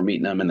artists were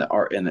meeting them and the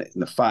art and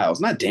the files,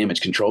 not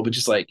damage control, but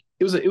just like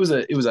it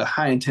was a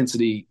high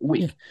intensity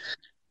week. Yeah.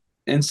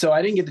 And so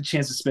I didn't get the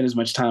chance to spend as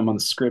much time on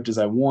the script as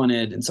I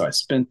wanted. And so I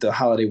spent the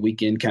holiday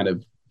weekend kind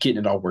of getting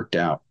it all worked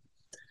out.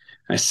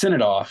 I sent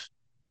it off,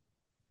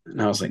 and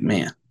I was like,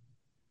 man,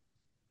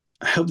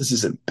 I hope this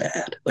isn't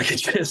bad. Like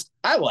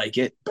I like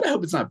it, but I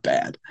hope it's not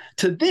bad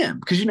to them,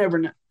 because you never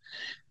know.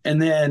 And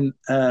then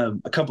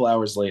a couple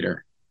hours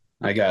later,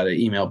 I got an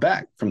email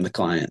back from the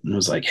client and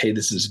was like, hey,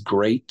 this is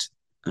great.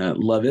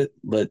 Love it.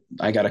 But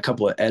I got a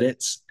couple of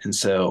edits. And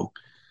so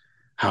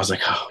I was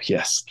like, oh,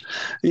 yes.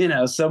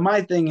 So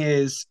my thing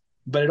is,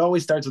 but it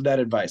always starts with that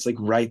advice, like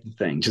write the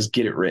thing, just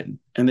get it written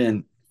and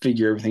then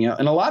figure everything out.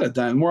 And a lot of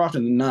time, more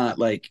often than not,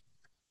 like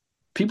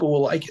people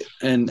will like it.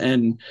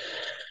 And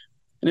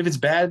if it's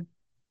bad,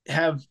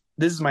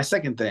 this is my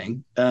second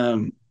thing.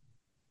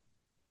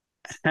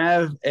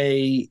 Have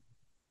a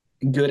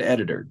good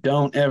editor.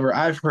 Don't ever,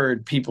 I've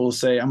heard people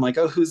say, I'm like,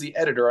 oh, who's the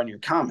editor on your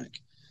comic?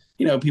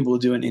 People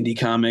doing indie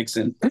comics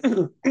and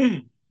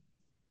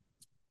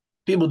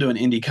people doing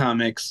indie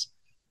comics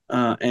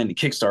and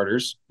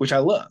Kickstarters, which I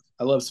love.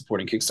 I love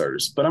supporting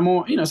Kickstarters, but I'm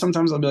all,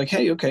 sometimes I'll be like,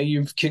 hey, okay,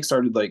 you've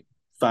Kickstarted like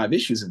 5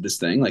 issues of this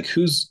thing. Like,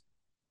 who's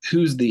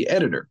the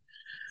editor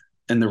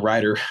and the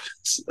writer?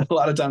 A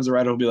lot of times the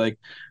writer will be like,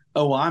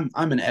 oh, well,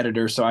 I'm an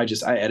editor, so I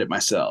edit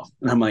myself,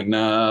 and I'm like,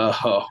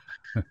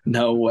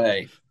 no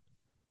way.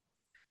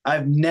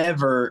 I've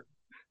never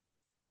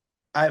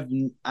I've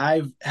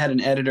I've had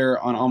an editor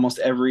on almost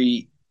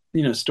every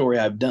story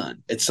I've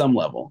done at some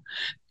level,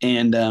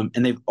 and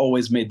they've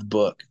always made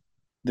the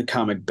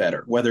comic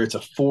better. Whether it's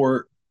a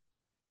four,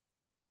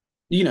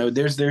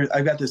 there's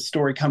I've got this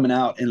story coming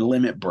out in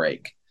Limit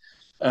Break.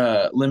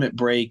 Limit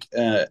Break.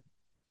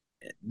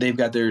 They've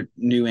got their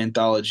new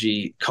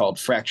anthology called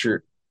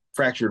Fractured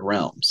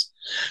Realms,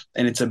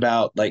 and it's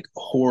about like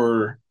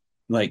horror,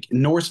 like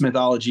Norse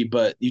mythology,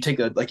 but you take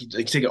you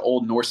take an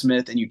old Norse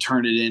myth and you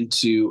turn it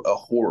into a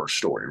horror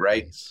story,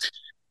 right? Nice.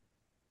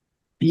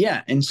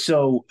 Yeah, and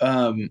so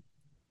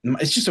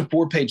it's just a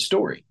 4-page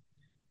story,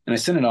 and I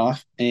sent it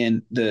off,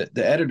 and the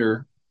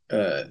editor,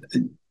 uh,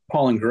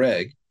 Paul and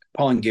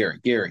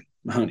Gary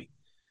Mahoney,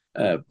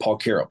 Paul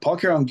Carroll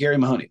and Gary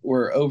Mahoney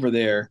were over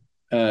there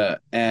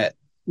at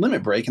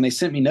Limit Break, and they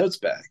sent me notes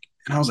back,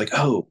 and I was like,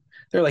 oh,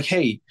 they're like,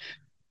 hey,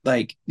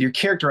 like you're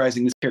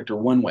characterizing this character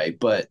one way,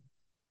 but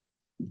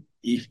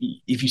if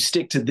you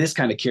stick to this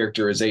kind of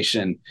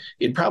characterization,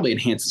 it'd probably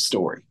enhance the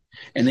story,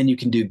 and then you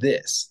can do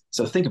this.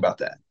 So think about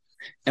that.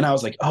 And I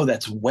was like, oh,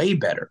 that's way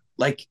better.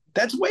 Like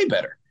that's way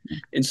better.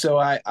 And so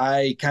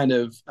I kind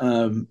of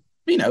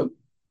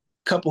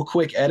couple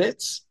quick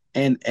edits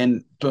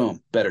and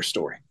boom, better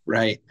story,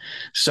 right?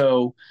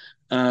 So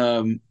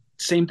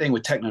same thing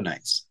with Techno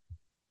Knights,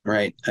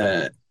 right?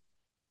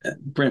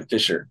 Brent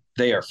Fisher,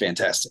 they are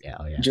fantastic. Yeah,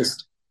 oh, yeah.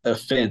 Just a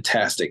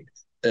fantastic,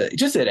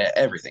 just at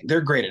everything.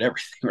 They're great at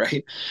everything,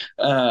 right?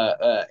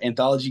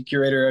 Anthology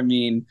curator, I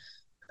mean,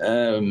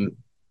 um,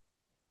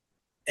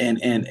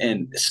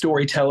 and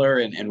storyteller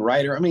and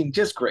writer. I mean,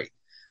 just great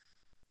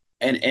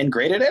and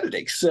great at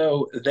editing.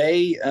 So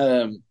they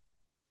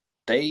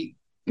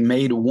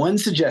made one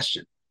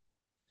suggestion.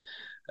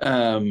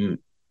 Um,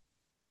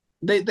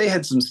 they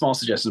had some small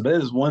suggestions, but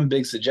there's one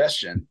big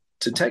suggestion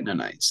to Techno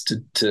Knights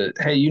to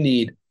hey, you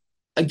need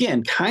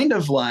again, kind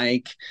of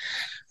like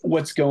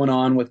what's going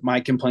on with my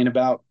complaint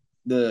about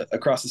the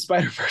Across the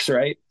Spider-Verse,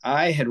 right?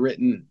 I had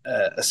written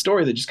a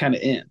story that just kind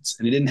of ends,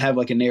 and it didn't have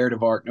like a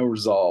narrative arc, no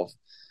resolve,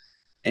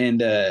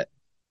 and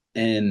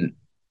and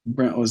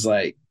Brent was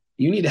like,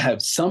 "You need to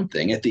have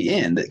something at the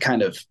end that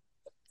kind of,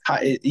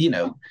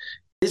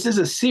 this is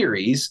a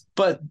series,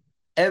 but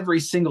every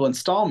single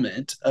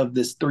installment of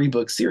this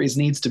 3-book series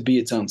needs to be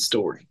its own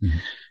story." Mm-hmm.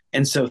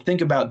 And so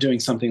think about doing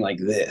something like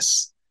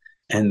this.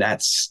 And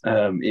that's,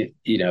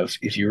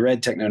 if you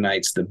read Techno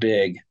Knights, the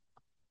big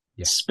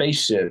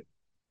spaceship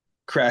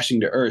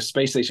crashing to Earth,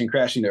 space station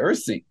crashing to Earth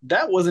scene,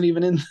 that wasn't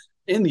even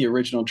in the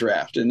original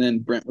draft. And then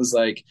Brent was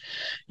like,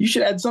 you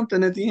should add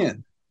something at the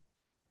end.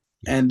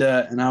 And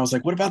I was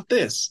like, what about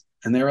this?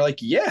 And they were like,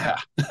 yeah.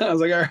 I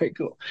was like, all right,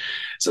 cool.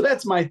 So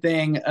that's my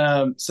thing.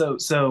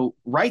 So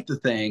write the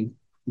thing,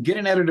 get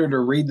an editor to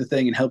read the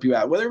thing and help you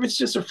out, whether it's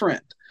just a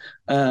friend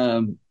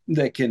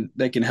that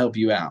can help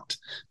you out,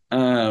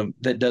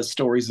 that does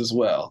stories as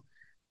well.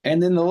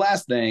 And then the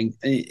last thing,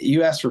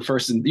 you asked for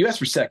first and you asked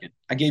for second.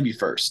 I gave you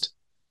first.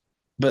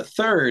 But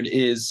third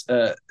is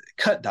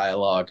cut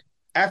dialogue.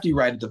 After you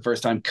write it the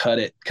first time, cut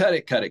it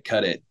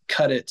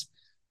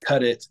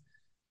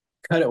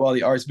while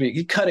the art's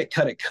being cut it.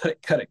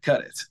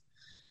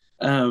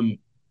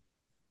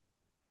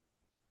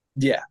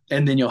 Yeah,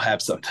 and then you'll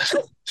have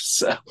something.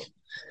 So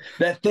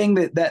that thing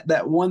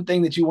that one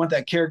thing that you want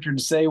that character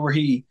to say where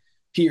he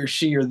or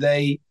she or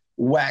they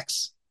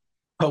wax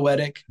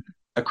poetic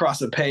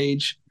across a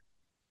page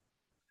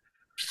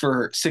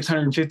for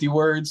 650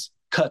 words,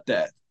 cut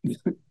that.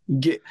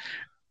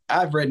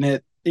 I've written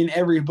it in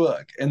every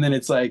book, and then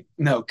it's like,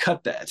 no,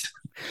 cut that.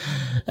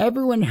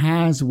 Everyone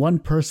has one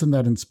person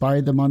that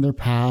inspired them on their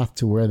path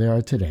to where they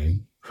are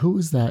today. Who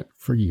is that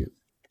for you?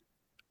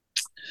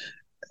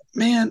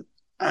 Man,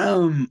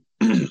 I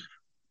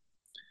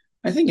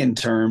think in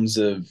terms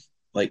of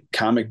like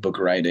comic book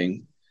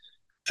writing,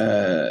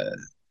 I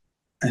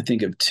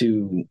think of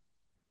two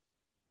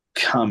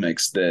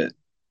comics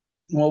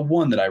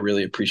one that I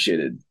really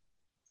appreciated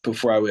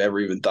before I would ever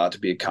even thought to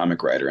be a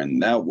comic writer,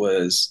 and that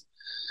was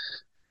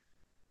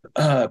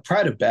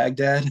Pride of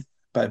Baghdad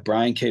by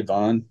Brian K.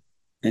 Vaughan,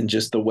 and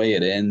just the way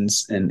it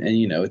ends, and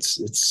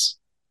it's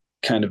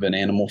kind of an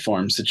Animal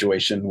Farm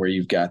situation where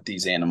you've got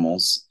these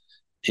animals,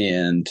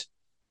 and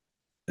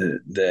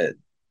that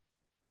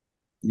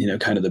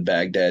kind of the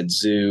Baghdad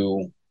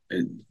Zoo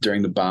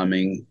during the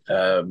bombing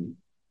of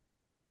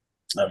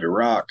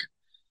Iraq,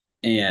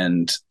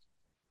 and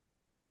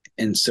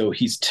so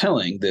he's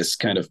telling this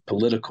kind of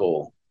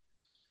political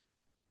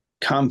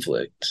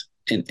conflict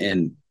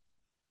and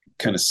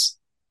kind of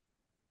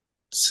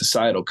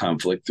societal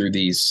conflict through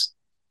these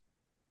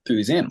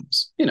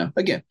animals.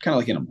 Again, kind of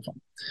like Animal Farm.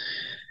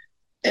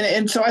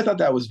 And so I thought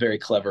that was very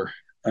clever.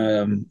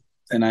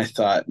 And I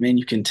thought, man,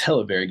 you can tell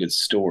a very good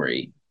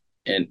story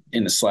in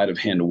a sleight of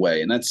hand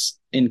way, and that's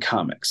in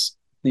comics.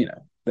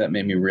 That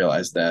made me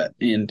realize that.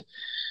 And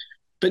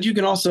but you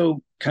can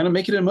also kind of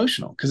make it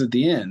emotional because at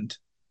the end,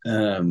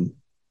 um,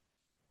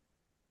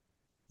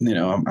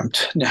 I'm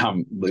now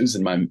I'm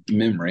losing my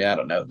memory. I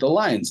don't know. The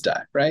lions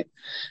die, right?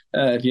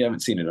 If you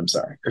haven't seen it, I'm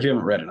sorry. Or if you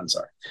haven't read it, I'm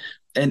sorry.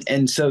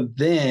 And so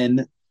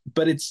then,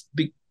 but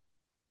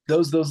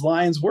those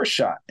lions were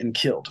shot and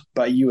killed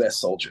by U.S.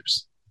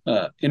 soldiers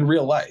in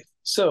real life.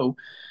 So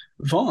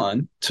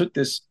Vaughn took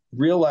this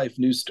real life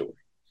news story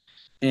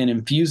and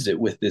infused it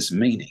with this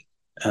meaning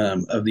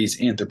of these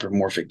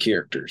anthropomorphic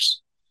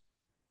characters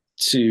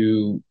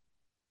to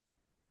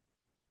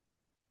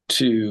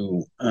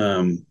to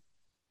um,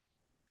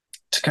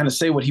 to kind of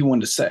say what he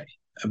wanted to say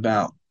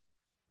about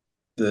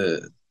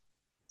the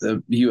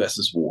the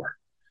U.S.'s war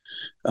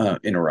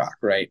in Iraq,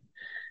 right?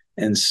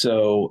 And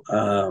so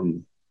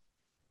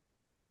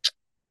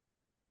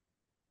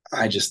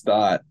I just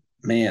thought,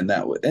 man,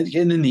 that would, and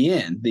in the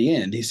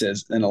end, he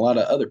says, and a lot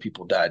of other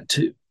people died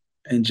too,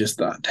 and just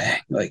thought, dang,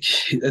 like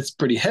that's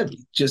pretty heavy.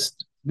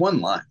 Just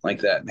one line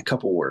like that in a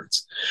couple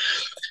words.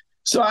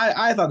 So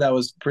I thought that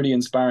was pretty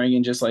inspiring,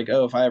 and just like,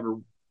 oh, if I ever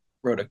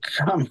wrote a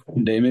comic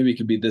one day, maybe it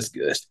could be this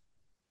good.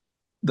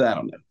 I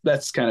don't know.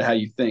 That's kind of how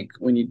you think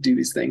when you do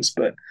these things.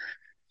 But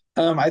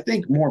I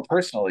think more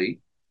personally,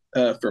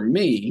 for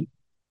me,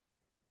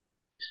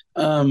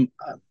 um,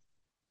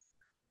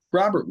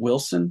 Robert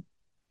Wilson,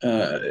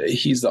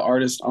 he's the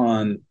artist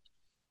on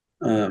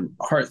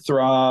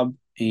Heartthrob,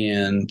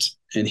 and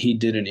he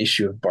did an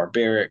issue of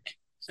Barbaric.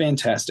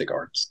 Fantastic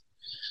artist.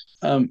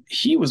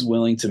 He was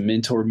willing to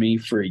mentor me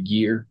for a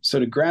year. So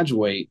to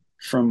graduate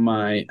from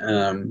my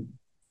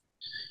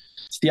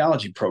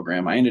theology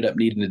program, I ended up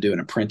needing to do an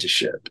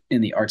apprenticeship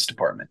in the arts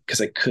department because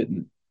I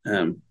couldn't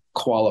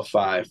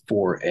qualify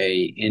for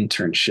a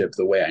internship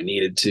the way I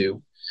needed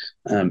to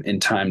in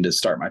time to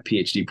start my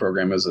PhD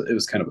program. It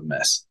was kind of a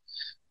mess.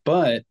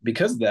 But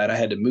because of that, I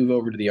had to move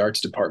over to the arts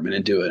department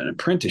and do an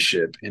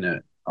apprenticeship in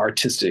an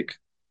artistic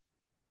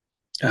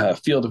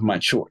field of my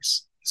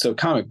choice. So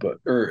comic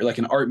book or like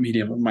an art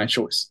medium of my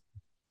choice.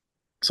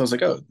 So I was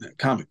like, oh,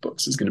 comic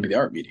books is going to be the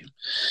art medium.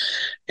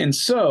 And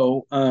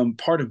so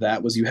part of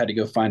that was you had to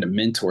go find a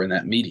mentor in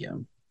that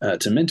medium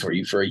to mentor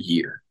you for a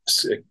year,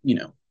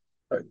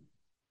 a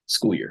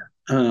school year.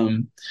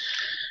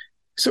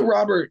 So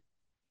Robert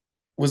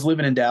was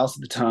living in Dallas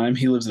at the time.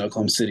 He lives in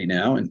Oklahoma City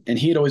now, and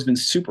he had always been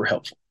super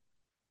helpful.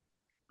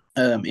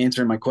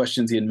 Answering my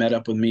questions. He had met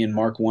up with me and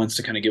Mark once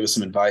to kind of give us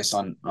some advice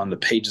on the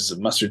pages of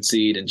Mustard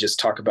Seed and just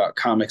talk about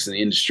comics and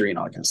the industry and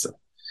all that kind of stuff.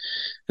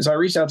 And so I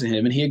reached out to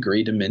him and he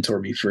agreed to mentor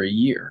me for a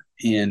year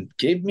and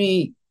gave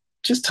me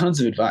just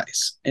tons of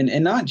advice and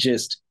not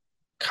just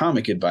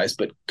comic advice,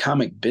 but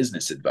comic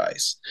business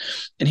advice.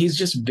 And he's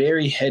just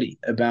very heady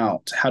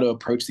about how to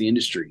approach the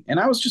industry. And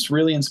I was just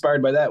really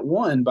inspired by that.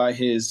 One, by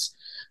his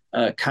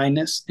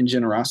kindness and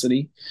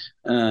generosity,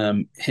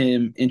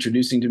 him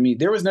introducing to me.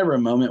 There was never a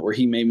moment where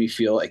he made me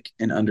feel like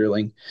an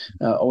underling,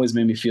 always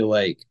made me feel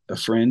like a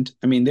friend.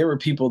 I mean, there were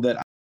people that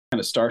I kind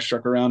of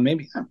starstruck around.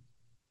 Maybe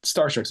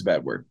starstruck's a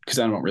bad word because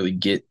I don't really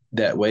get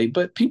that way,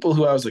 but people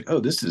who I was like, oh,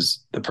 this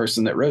is the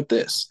person that wrote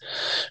this,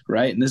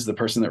 right? And this is the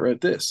person that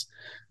wrote this.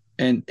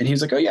 And he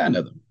was like, oh, yeah, I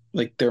know them.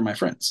 Like they're my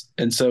friends.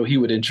 And so he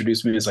would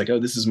introduce me as like, oh,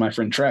 this is my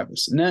friend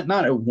Travis.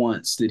 Not at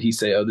once did he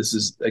say, oh, this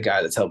is a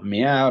guy that's helping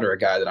me out or a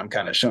guy that I'm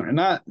kind of showing. Or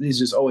not. He's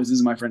just always, this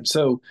is my friend.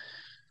 So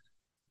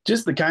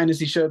just the kindness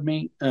he showed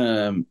me,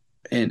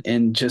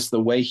 and just the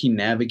way he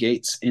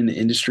navigates in the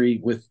industry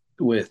with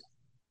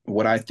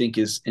what I think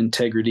is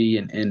integrity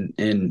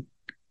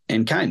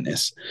and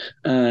kindness,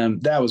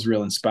 that was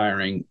real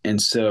inspiring.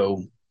 And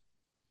so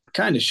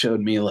kind of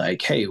showed me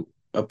like, hey,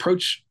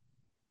 approach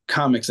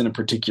comics in a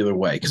particular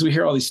way, because we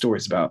hear all these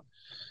stories about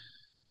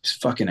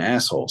fucking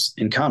assholes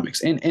in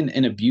comics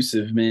and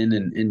abusive men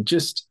and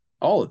just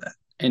all of that.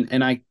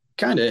 And I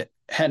kind of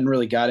hadn't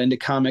really got into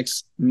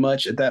comics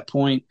much at that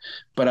point,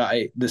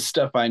 but the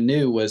stuff I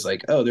knew was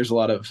like, oh, there's a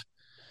lot of,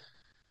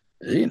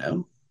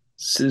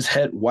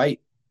 cishet white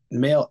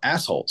male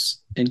assholes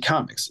in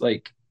comics.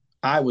 Like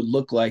I would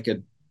look like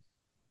a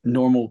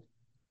normal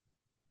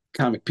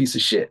comic piece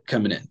of shit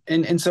coming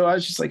in. And so I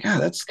was just like,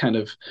 that's kind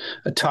of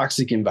a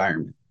toxic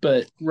environment.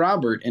 But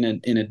Robert in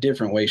a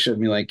different way showed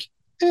me like,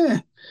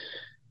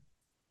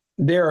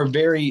 there are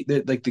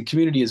like the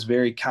community is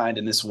very kind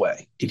in this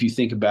way if you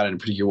think about it in a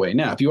particular way.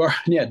 Now, if you are,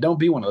 don't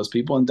be one of those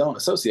people and don't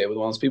associate with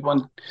one of those people.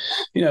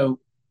 And,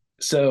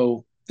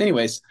 so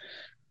anyways,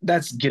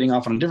 that's getting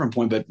off on a different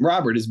point, but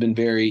Robert has been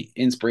very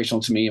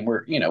inspirational to me, and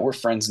we're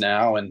friends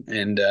now,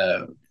 and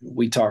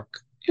we talk,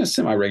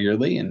 semi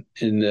regularly,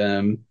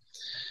 and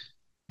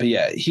but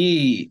yeah,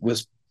 he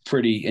was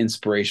pretty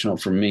inspirational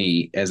for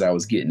me as I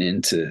was getting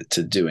into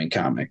doing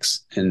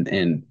comics,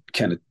 and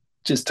kind of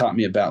just taught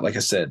me about, like I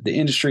said, the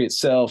industry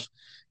itself,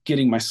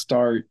 getting my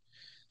start,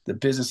 the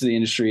business of the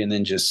industry, and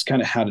then just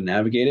kind of how to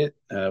navigate it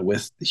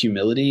with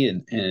humility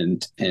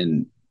and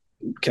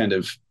kind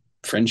of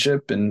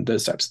friendship and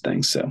those types of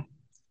things. So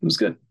it was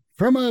good.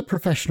 From a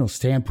professional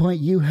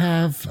standpoint, you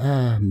have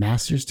a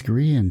master's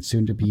degree and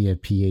soon to be a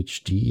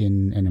PhD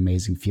in an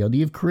amazing field.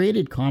 You've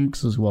created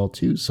comics as well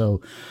too, so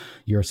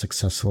you're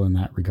successful in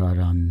that regard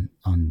on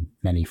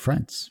many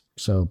fronts.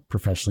 So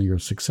professionally, you're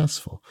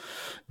successful.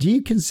 Do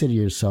you consider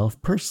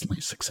yourself personally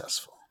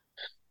successful?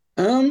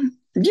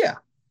 Yeah,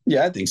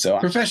 I think so.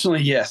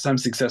 Professionally, yes, I'm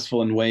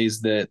successful in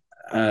ways that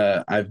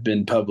I've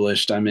been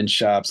published. I'm in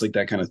shops, like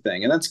that kind of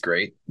thing, and that's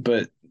great.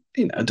 But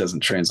it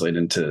doesn't translate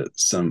into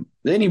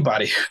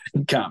anybody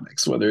in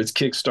comics, whether it's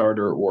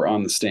Kickstarter or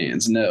on the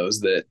stands, knows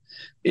that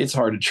it's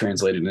hard to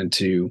translate it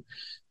into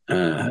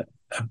a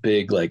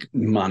big like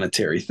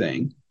monetary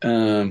thing.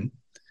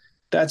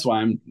 That's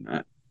why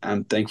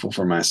I'm thankful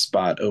for my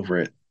spot over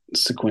at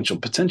Sequential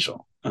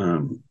Potential.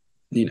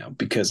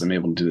 Because I'm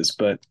able to do this.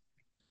 But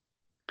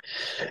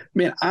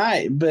man,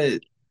 I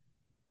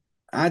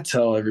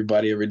tell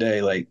everybody every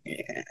day, like,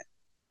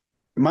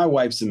 my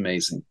wife's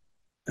amazing.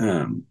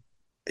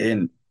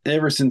 And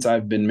ever since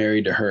I've been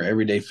married to her,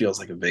 every day feels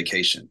like a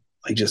vacation.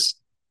 Like,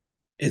 just,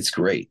 it's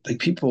great. Like,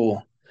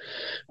 her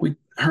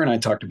and I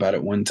talked about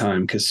it one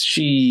time because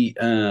she,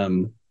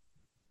 her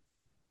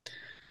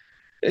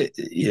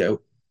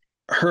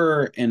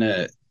and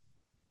a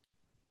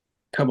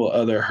couple of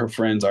other her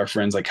friends, our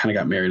friends, like kind of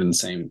got married in the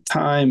same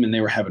time, and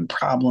they were having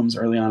problems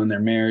early on in their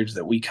marriage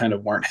that we kind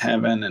of weren't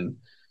having, and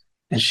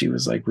she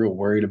was like real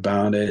worried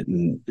about it,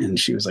 and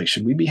she was like,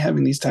 should we be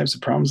having these types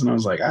of problems? And I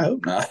was like, I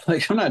hope not.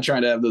 Like, I'm not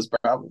trying to have those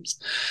problems.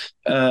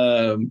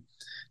 And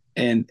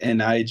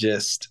I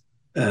just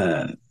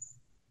and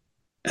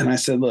I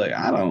said, look,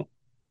 I don't,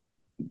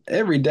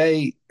 every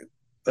day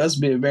us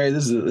being married,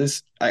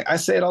 I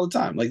say it all the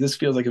time, like, this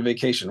feels like a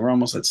vacation. We're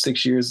almost at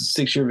 6 years,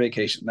 6 year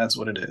vacation. That's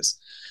what it is.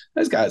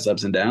 There's got its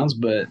ups and downs,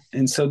 but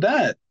and so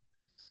that,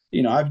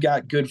 I've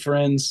got good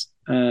friends,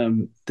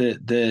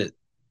 that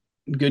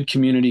good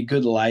community,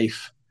 good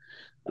life.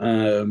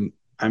 I'm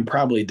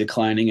probably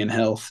declining in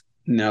health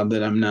now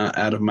that I'm not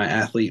out of my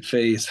athlete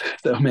phase,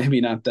 so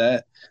maybe not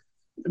that.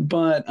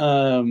 But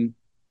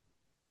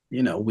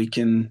we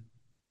can.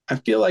 I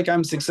feel like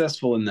I'm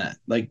successful in that,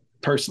 like,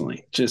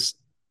 personally, just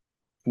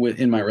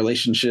in my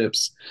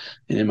relationships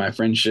and in my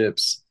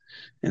friendships,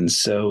 and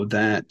so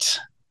that.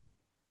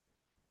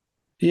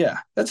 Yeah,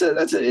 that's an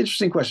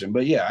interesting question,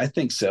 but yeah, I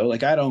think so.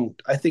 Like, I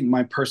think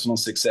my personal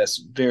success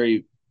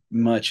very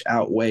much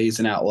outweighs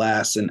and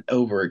outlasts and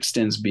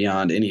overextends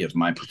beyond any of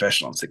my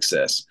professional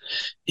success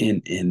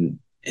in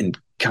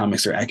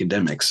comics or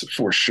academics,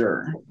 for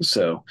sure.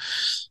 So,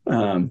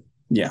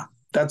 yeah,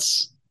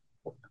 that's,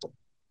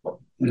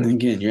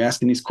 again, you're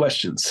asking these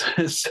questions.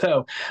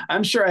 So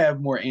I'm sure I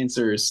have more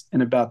answers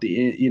and about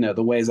the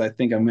ways I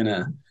think I'm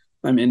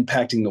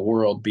impacting the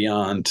world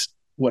beyond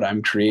what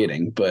I'm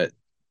creating, but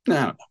I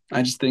don't know.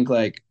 I just think,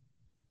 like,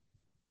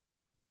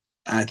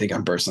 I think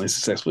I'm personally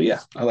successful.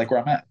 Yeah, I like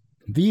where I'm at.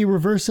 The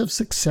reverse of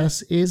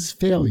success is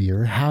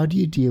failure. How do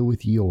you deal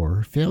with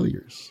your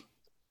failures?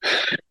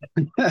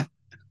 I'm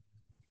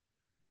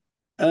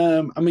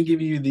gonna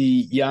give you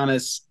the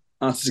Giannis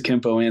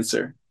Antetokounmpo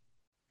answer.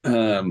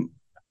 There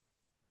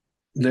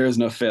is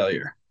no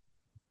failure.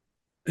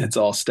 It's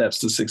all steps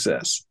to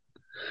success.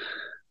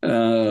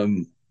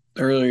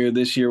 Earlier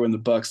this year, when the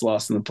Bucks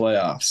lost in the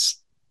playoffs,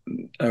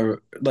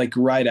 like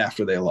right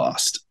after they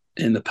lost,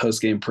 in the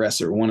post-game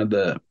presser, one of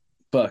the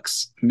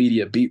Bucks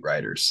media beat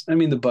writers, I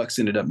mean, the Bucks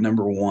ended up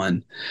number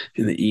one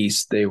in the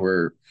East. They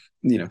were,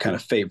 kind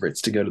of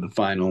favorites to go to the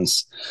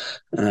finals,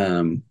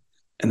 and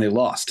they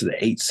lost to the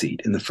 8th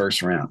seed in the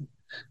first round.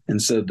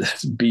 And so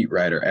this beat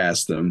writer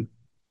asked them,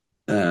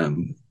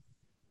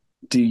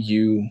 do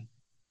you,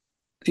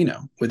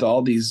 with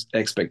all these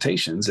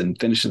expectations and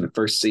finishing the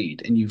first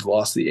seed, and you've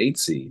lost the 8th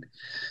seed,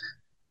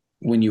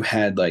 when you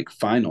had like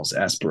finals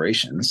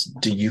aspirations,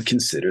 do you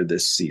consider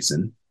this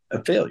season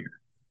a failure?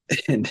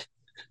 And,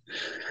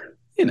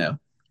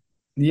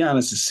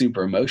 Giannis is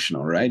super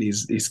emotional, right?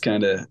 He's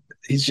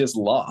just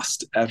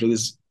lost after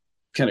this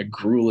kind of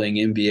grueling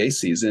NBA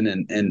season,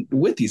 and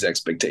with these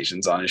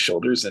expectations on his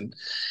shoulders, and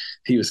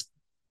he was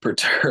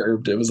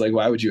perturbed. It was like,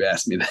 why would you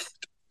ask me that?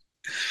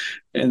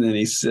 And then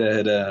he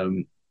said,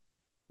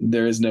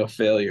 there is no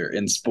failure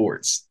in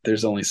sports.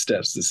 There's only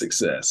steps to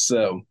success.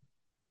 So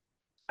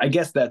I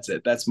guess that's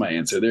it. That's my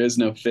answer. There is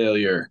no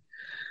failure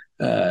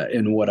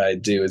in what I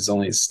do. It's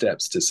only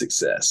steps to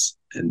success.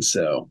 And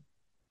so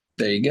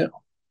there you go.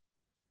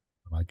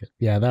 I like it.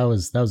 Yeah, that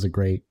was a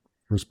great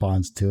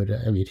response to it.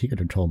 I mean, he could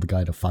have told the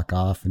guy to fuck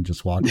off and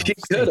just walk off. He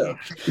could have.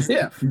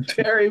 Yeah,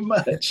 very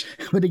much.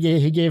 But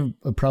he gave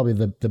probably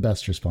the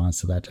best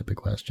response to that type of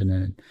question.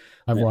 And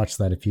I've watched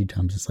that a few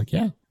times. It's like,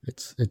 yeah,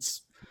 it's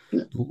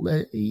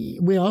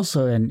we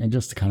also, and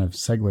just to kind of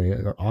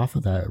segue off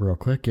of that real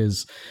quick,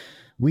 is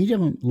we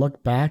don't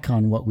look back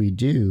on what we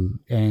do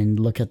and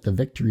look at the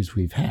victories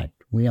we've had.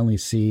 We only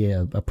see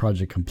a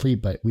project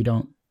complete, but we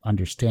don't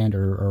understand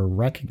or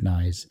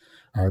recognize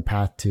our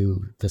path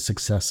to the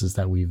successes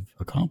that we've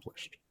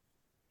accomplished.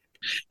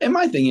 And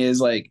my thing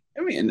is, like,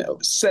 I mean,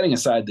 setting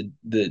aside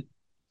the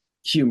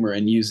humor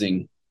and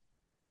using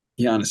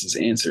Giannis's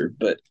answer,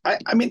 but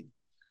I mean,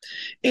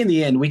 in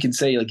the end, we can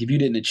say, like, if you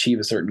didn't achieve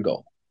a certain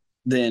goal,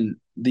 then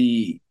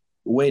the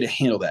way to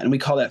handle that, and we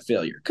call that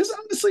failure. Because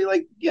honestly,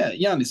 like, yeah,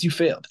 Giannis, you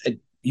failed.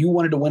 You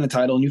wanted to win a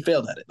title and you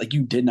failed at it. Like,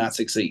 you did not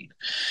succeed.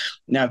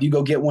 Now, if you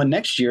go get one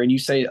next year and you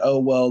say, oh,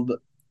 well,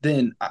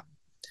 then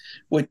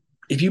what?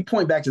 If you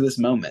point back to this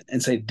moment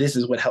and say, this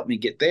is what helped me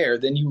get there,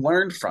 then you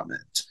learned from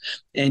it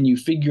and you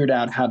figured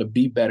out how to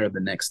be better the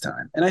next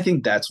time. And I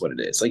think that's what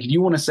it is. Like, if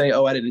you want to say,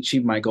 oh, I didn't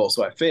achieve my goal,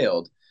 so I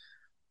failed,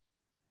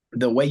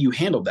 the way you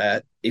handle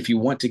that, if you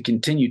want to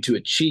continue to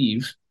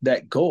achieve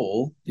that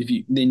goal, if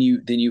you then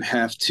you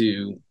have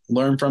to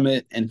learn from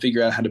it and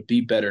figure out how to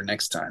be better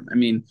next time. I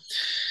mean,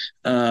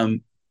 I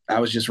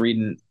was just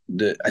reading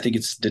I think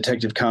it's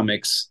Detective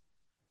Comics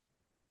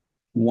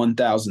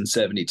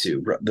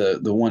 1072,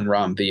 the one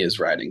Ram V is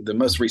writing, the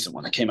most recent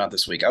one that came out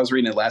this week. I was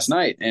reading it last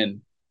night,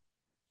 and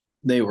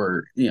they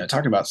were,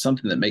 talking about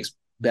something that makes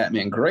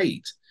Batman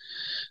great.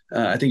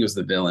 I think it was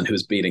the villain who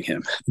was beating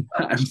him.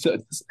 I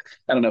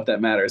don't know if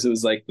that matters. It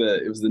was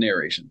the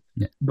narration.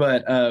 Yeah.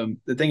 But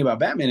the thing about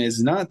Batman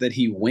is not that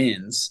he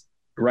wins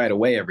right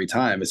away every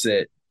time. It's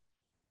that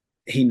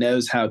he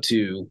knows how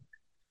to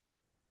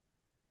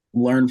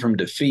learn from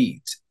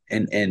defeat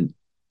and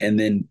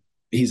then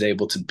he's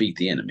able to beat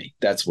the enemy.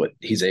 That's what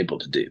he's able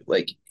to do.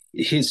 Like,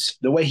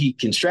 the way he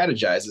can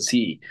strategize is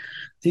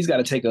he's got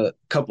to take a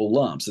couple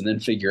lumps and then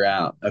figure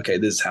out, okay,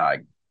 this is how I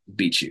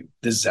beat you.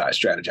 This is how I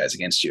strategize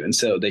against you. And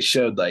so they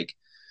showed, like,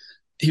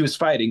 he was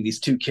fighting these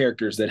two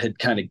characters that had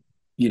kind of,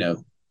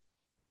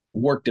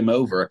 worked him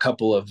over a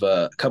couple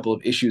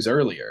of issues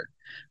earlier,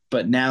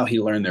 but now he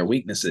learned their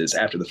weaknesses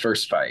after the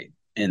first fight.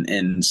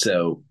 And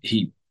so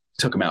he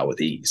took him out with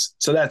ease.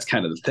 So that's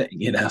kind of the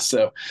thing,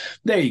 So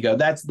there you go.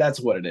 That's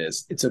what it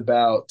is. It's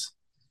about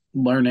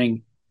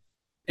learning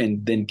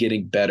and then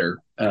getting better,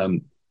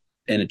 and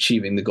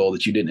achieving the goal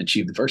that you didn't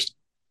achieve the first.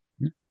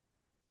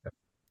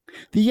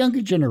 The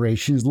younger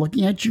generation is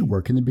looking at your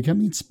work and they're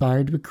becoming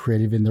inspired to be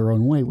creative in their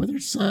own way, whether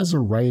it's as a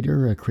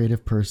writer, a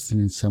creative person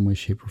in some way,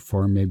 shape, or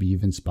form. Maybe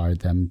you've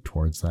inspired them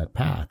towards that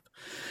path.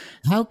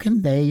 How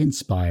can they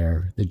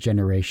inspire the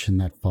generation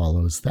that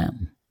follows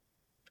them?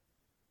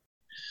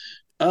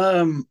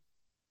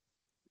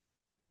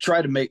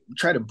 Try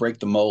to break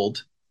the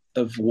mold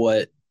of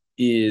what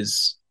you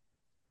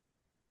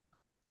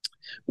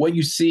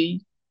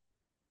see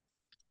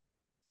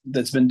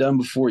that's been done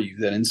before you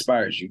that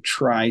inspires you.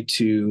 Try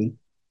to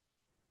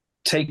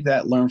take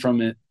that, learn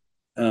from it,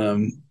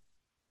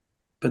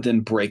 but then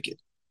break it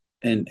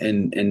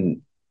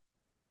and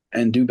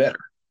do better.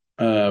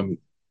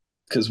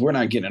 Because we're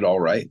not getting it all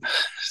right.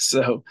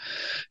 So,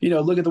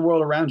 look at the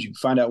world around you,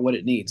 find out what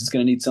it needs. It's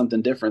going to need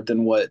something different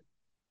than what,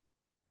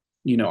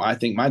 I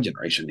think my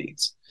generation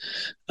needs.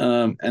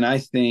 And I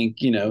think,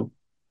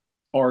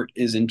 art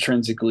is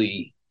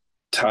intrinsically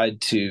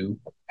tied to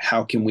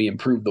how can we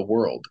improve the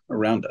world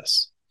around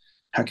us?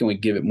 How can we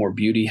give it more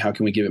beauty? How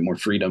can we give it more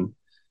freedom?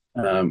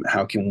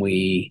 How can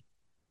we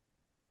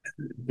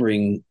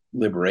bring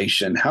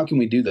liberation? How can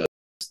we do those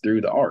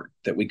through the art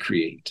that we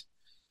create?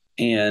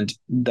 And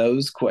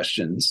those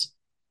questions,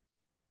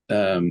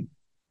 and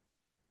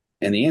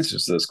the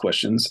answers to those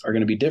questions are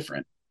going to be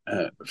different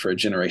for a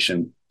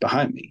generation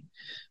behind me.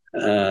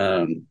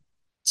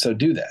 So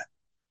do that.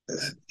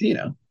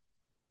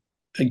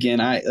 Again,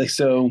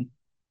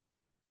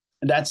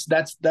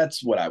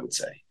 that's what I would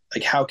say.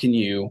 Like, how can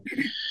you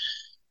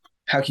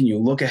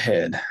look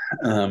ahead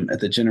at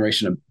the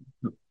generation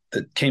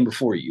that came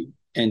before you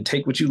and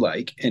take what you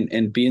like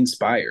and be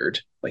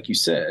inspired, like you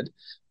said,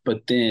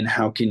 but then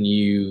how can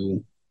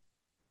you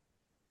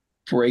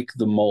break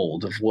the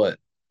mold of what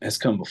has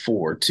come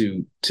before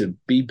to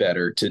be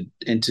better,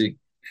 and to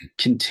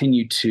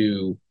continue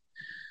to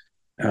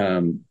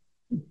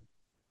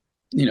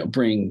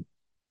bring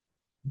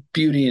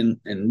beauty and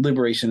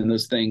liberation and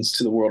those things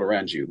to the world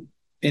around you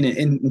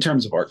in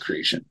terms of art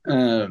creation.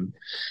 And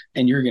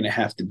you're going to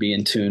have to be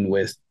in tune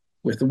with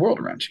the world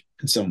around you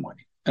in some way.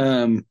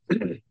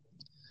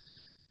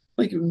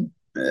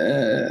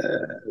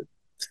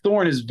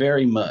 Thorn is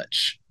very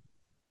much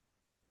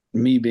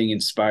me being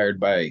inspired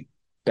by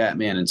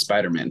Batman and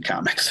Spider-Man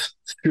comics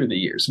through the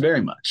years,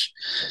 very much.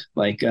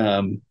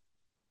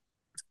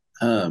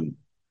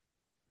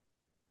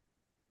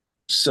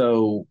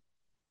 So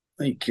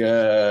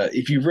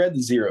if you've read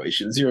the Zero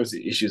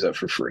issues up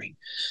for free.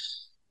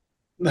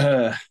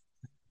 I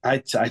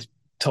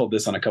told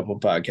this on a couple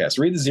of podcasts.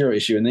 Read the Zero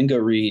issue and then go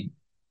read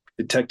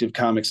Detective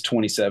Comics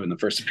 27, the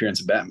first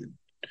appearance of Batman.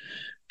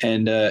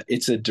 And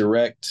it's a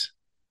direct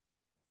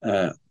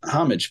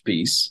homage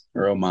piece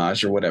or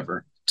homage or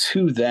whatever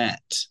to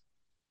that.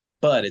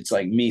 But it's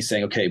like me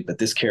saying, okay, but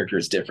this character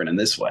is different in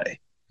this way.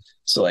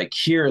 So, like,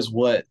 here's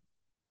what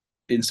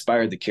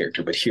inspired the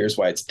character, but here's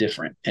why it's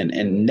different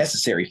and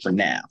necessary for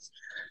now.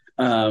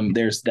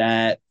 There's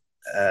that,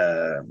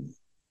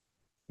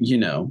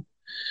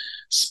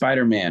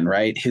 Spider-Man,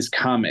 right? His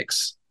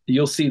comics.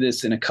 You'll see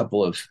this in a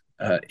couple of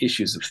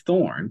issues of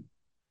Thorn.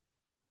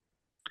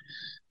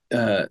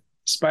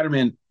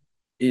 Spider-Man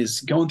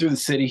is going through the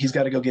city. He's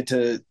got to go get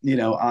to,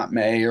 Aunt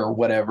May or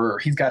whatever.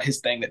 He's got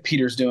his thing that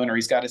Peter's doing, or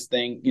he's got his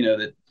thing,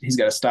 that he's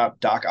got to stop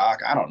Doc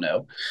Ock. I don't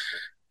know.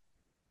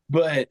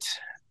 But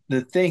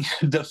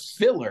the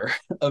filler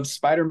of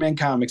Spider-Man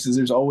comics is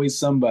there's always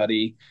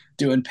somebody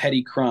doing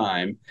petty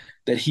crime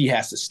that he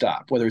has to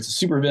stop, whether it's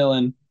a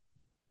supervillain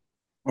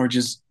or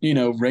just,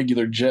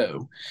 regular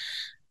Joe.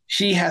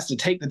 He has to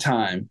take the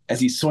time as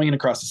he's swinging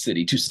across the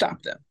city to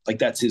stop them. Like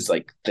that's his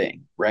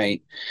thing,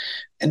 right?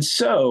 And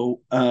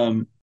so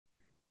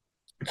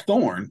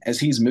Thorn, as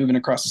he's moving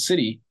across the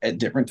city at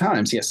different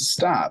times, he has to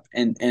stop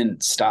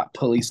and stop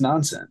police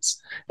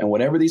nonsense. And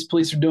whatever these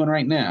police are doing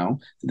right now,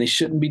 they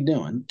shouldn't be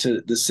doing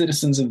to the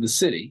citizens of the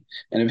city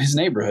and of his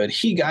neighborhood.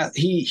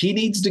 He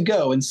needs to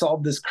go and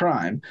solve this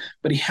crime,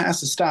 but he has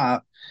to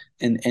stop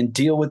and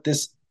deal with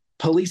this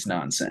police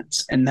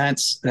nonsense. And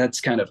that's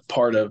kind of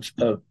part of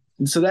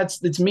and so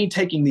it's me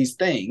taking these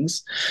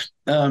things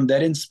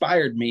that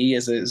inspired me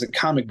as a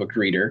comic book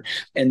reader,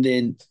 and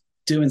then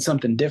doing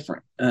something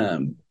different.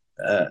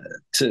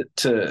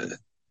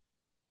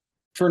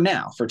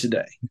 For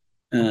today.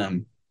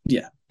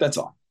 Yeah, that's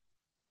all.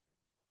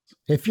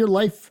 If your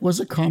life was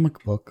a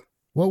comic book,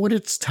 what would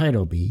its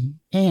title be?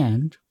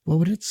 And what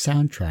would its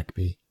soundtrack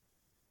be?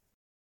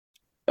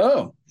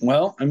 Oh,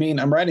 well, I mean,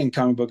 I'm writing a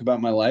comic book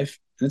about my life,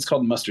 and it's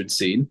called Mustard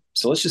Seed.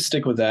 So let's just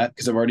stick with that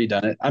because I've already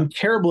done it. I'm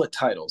terrible at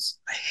titles.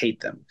 I hate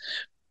them.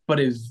 But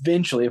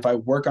eventually, if I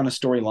work on a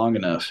story long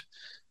enough,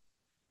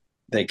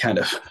 they kind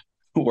of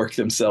work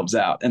themselves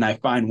out, and I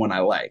find one I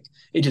like.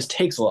 It just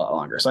takes a lot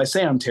longer. So I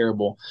say I'm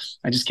terrible.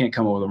 I just can't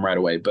come up with them right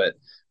away. But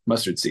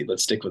Mustard Seed,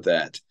 let's stick with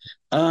that.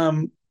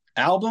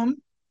 Album,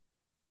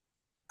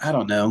 I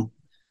don't know.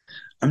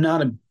 I'm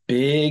not a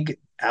big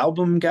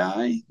album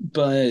guy,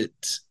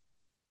 but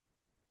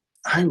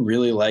I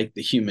really like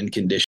The Human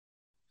Condition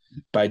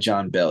by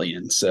John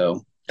Bellion.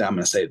 So I'm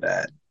going to say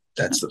that.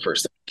 That's the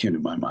first thing that came to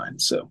my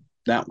mind. So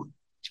that one.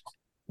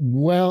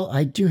 Well,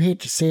 I do hate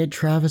to say it,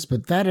 Travis,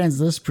 but that ends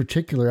this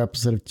particular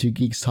episode of Two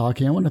Geeks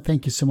Talking. I want to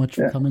thank you so much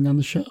for coming on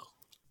the show.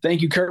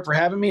 Thank you, Kurt, for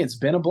having me. It's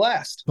been a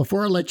blast.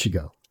 Before I let you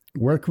go,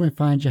 where can we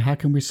find you? How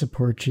can we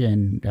support you?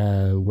 And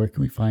where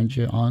can we find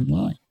you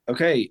online?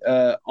 Okay.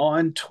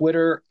 On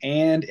Twitter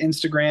and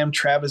Instagram,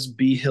 Travis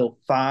B. Hill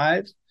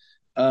 5.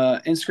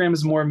 Instagram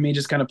is more of me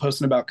just kind of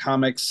posting about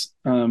comics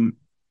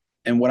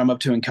and what I'm up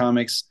to in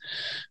comics.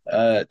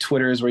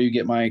 Twitter is where you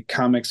get my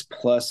comics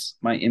plus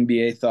my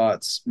NBA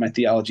thoughts, my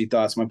theology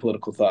thoughts, my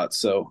political thoughts.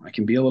 So I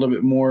can be a little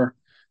bit more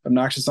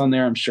obnoxious on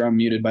there. I'm sure I'm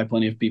muted by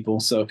plenty of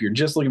people. So if you're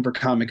just looking for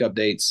comic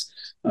updates,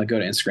 go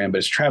to Instagram. But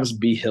it's Travis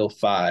B. Hill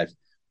 5,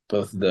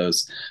 both of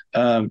those.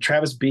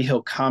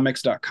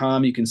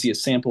 TravisBHillComics.com. You can see a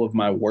sample of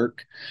my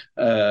work.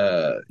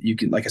 You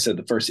can, like I said,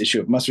 the first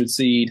issue of Mustard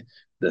Seed,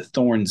 the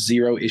Thorn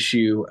 0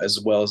 issue, as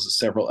well as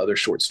several other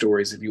short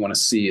stories if you want to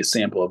see a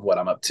sample of what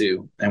I'm up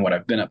to and what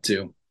I've been up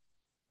to.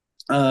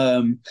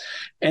 And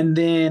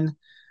then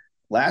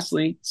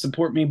lastly,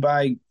 support me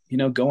by,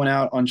 going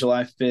out on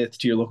July 5th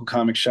to your local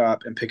comic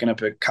shop and picking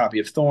up a copy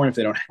of Thorn. If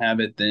they don't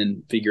have it,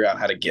 then figure out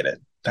how to get it.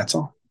 That's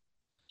all.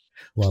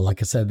 Well,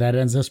 like I said, that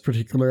ends this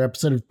particular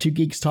episode of Two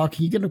Geeks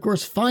Talking. You can, of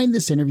course, find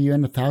this interview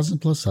and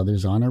 1,000+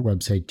 others on our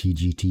website,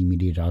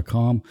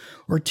 tgtmedia.com,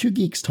 or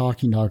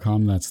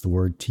twogeekstalking.com. That's the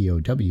word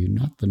TOW,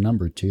 not the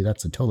number 2.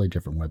 That's a totally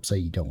different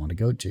website you don't want to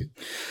go to.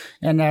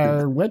 And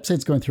our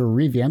website's going through a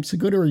revamp, so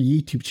go to our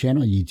YouTube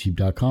channel,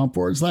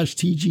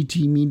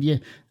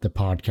 youtube.com/TGTmedia. The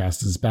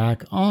podcast is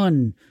back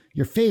on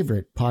your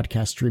favorite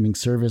podcast streaming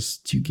service,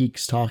 Two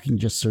Geeks Talking.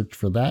 Just search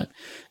for that,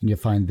 and you'll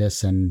find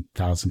this and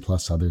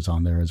 1,000+ others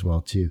on there as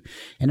well, too.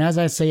 And as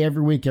I say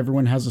every week,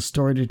 everyone has a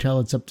story to tell.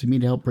 It's up to me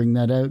to help bring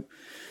that out.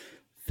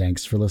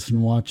 Thanks for listening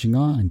and watching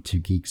on Two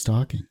Geeks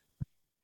Talking.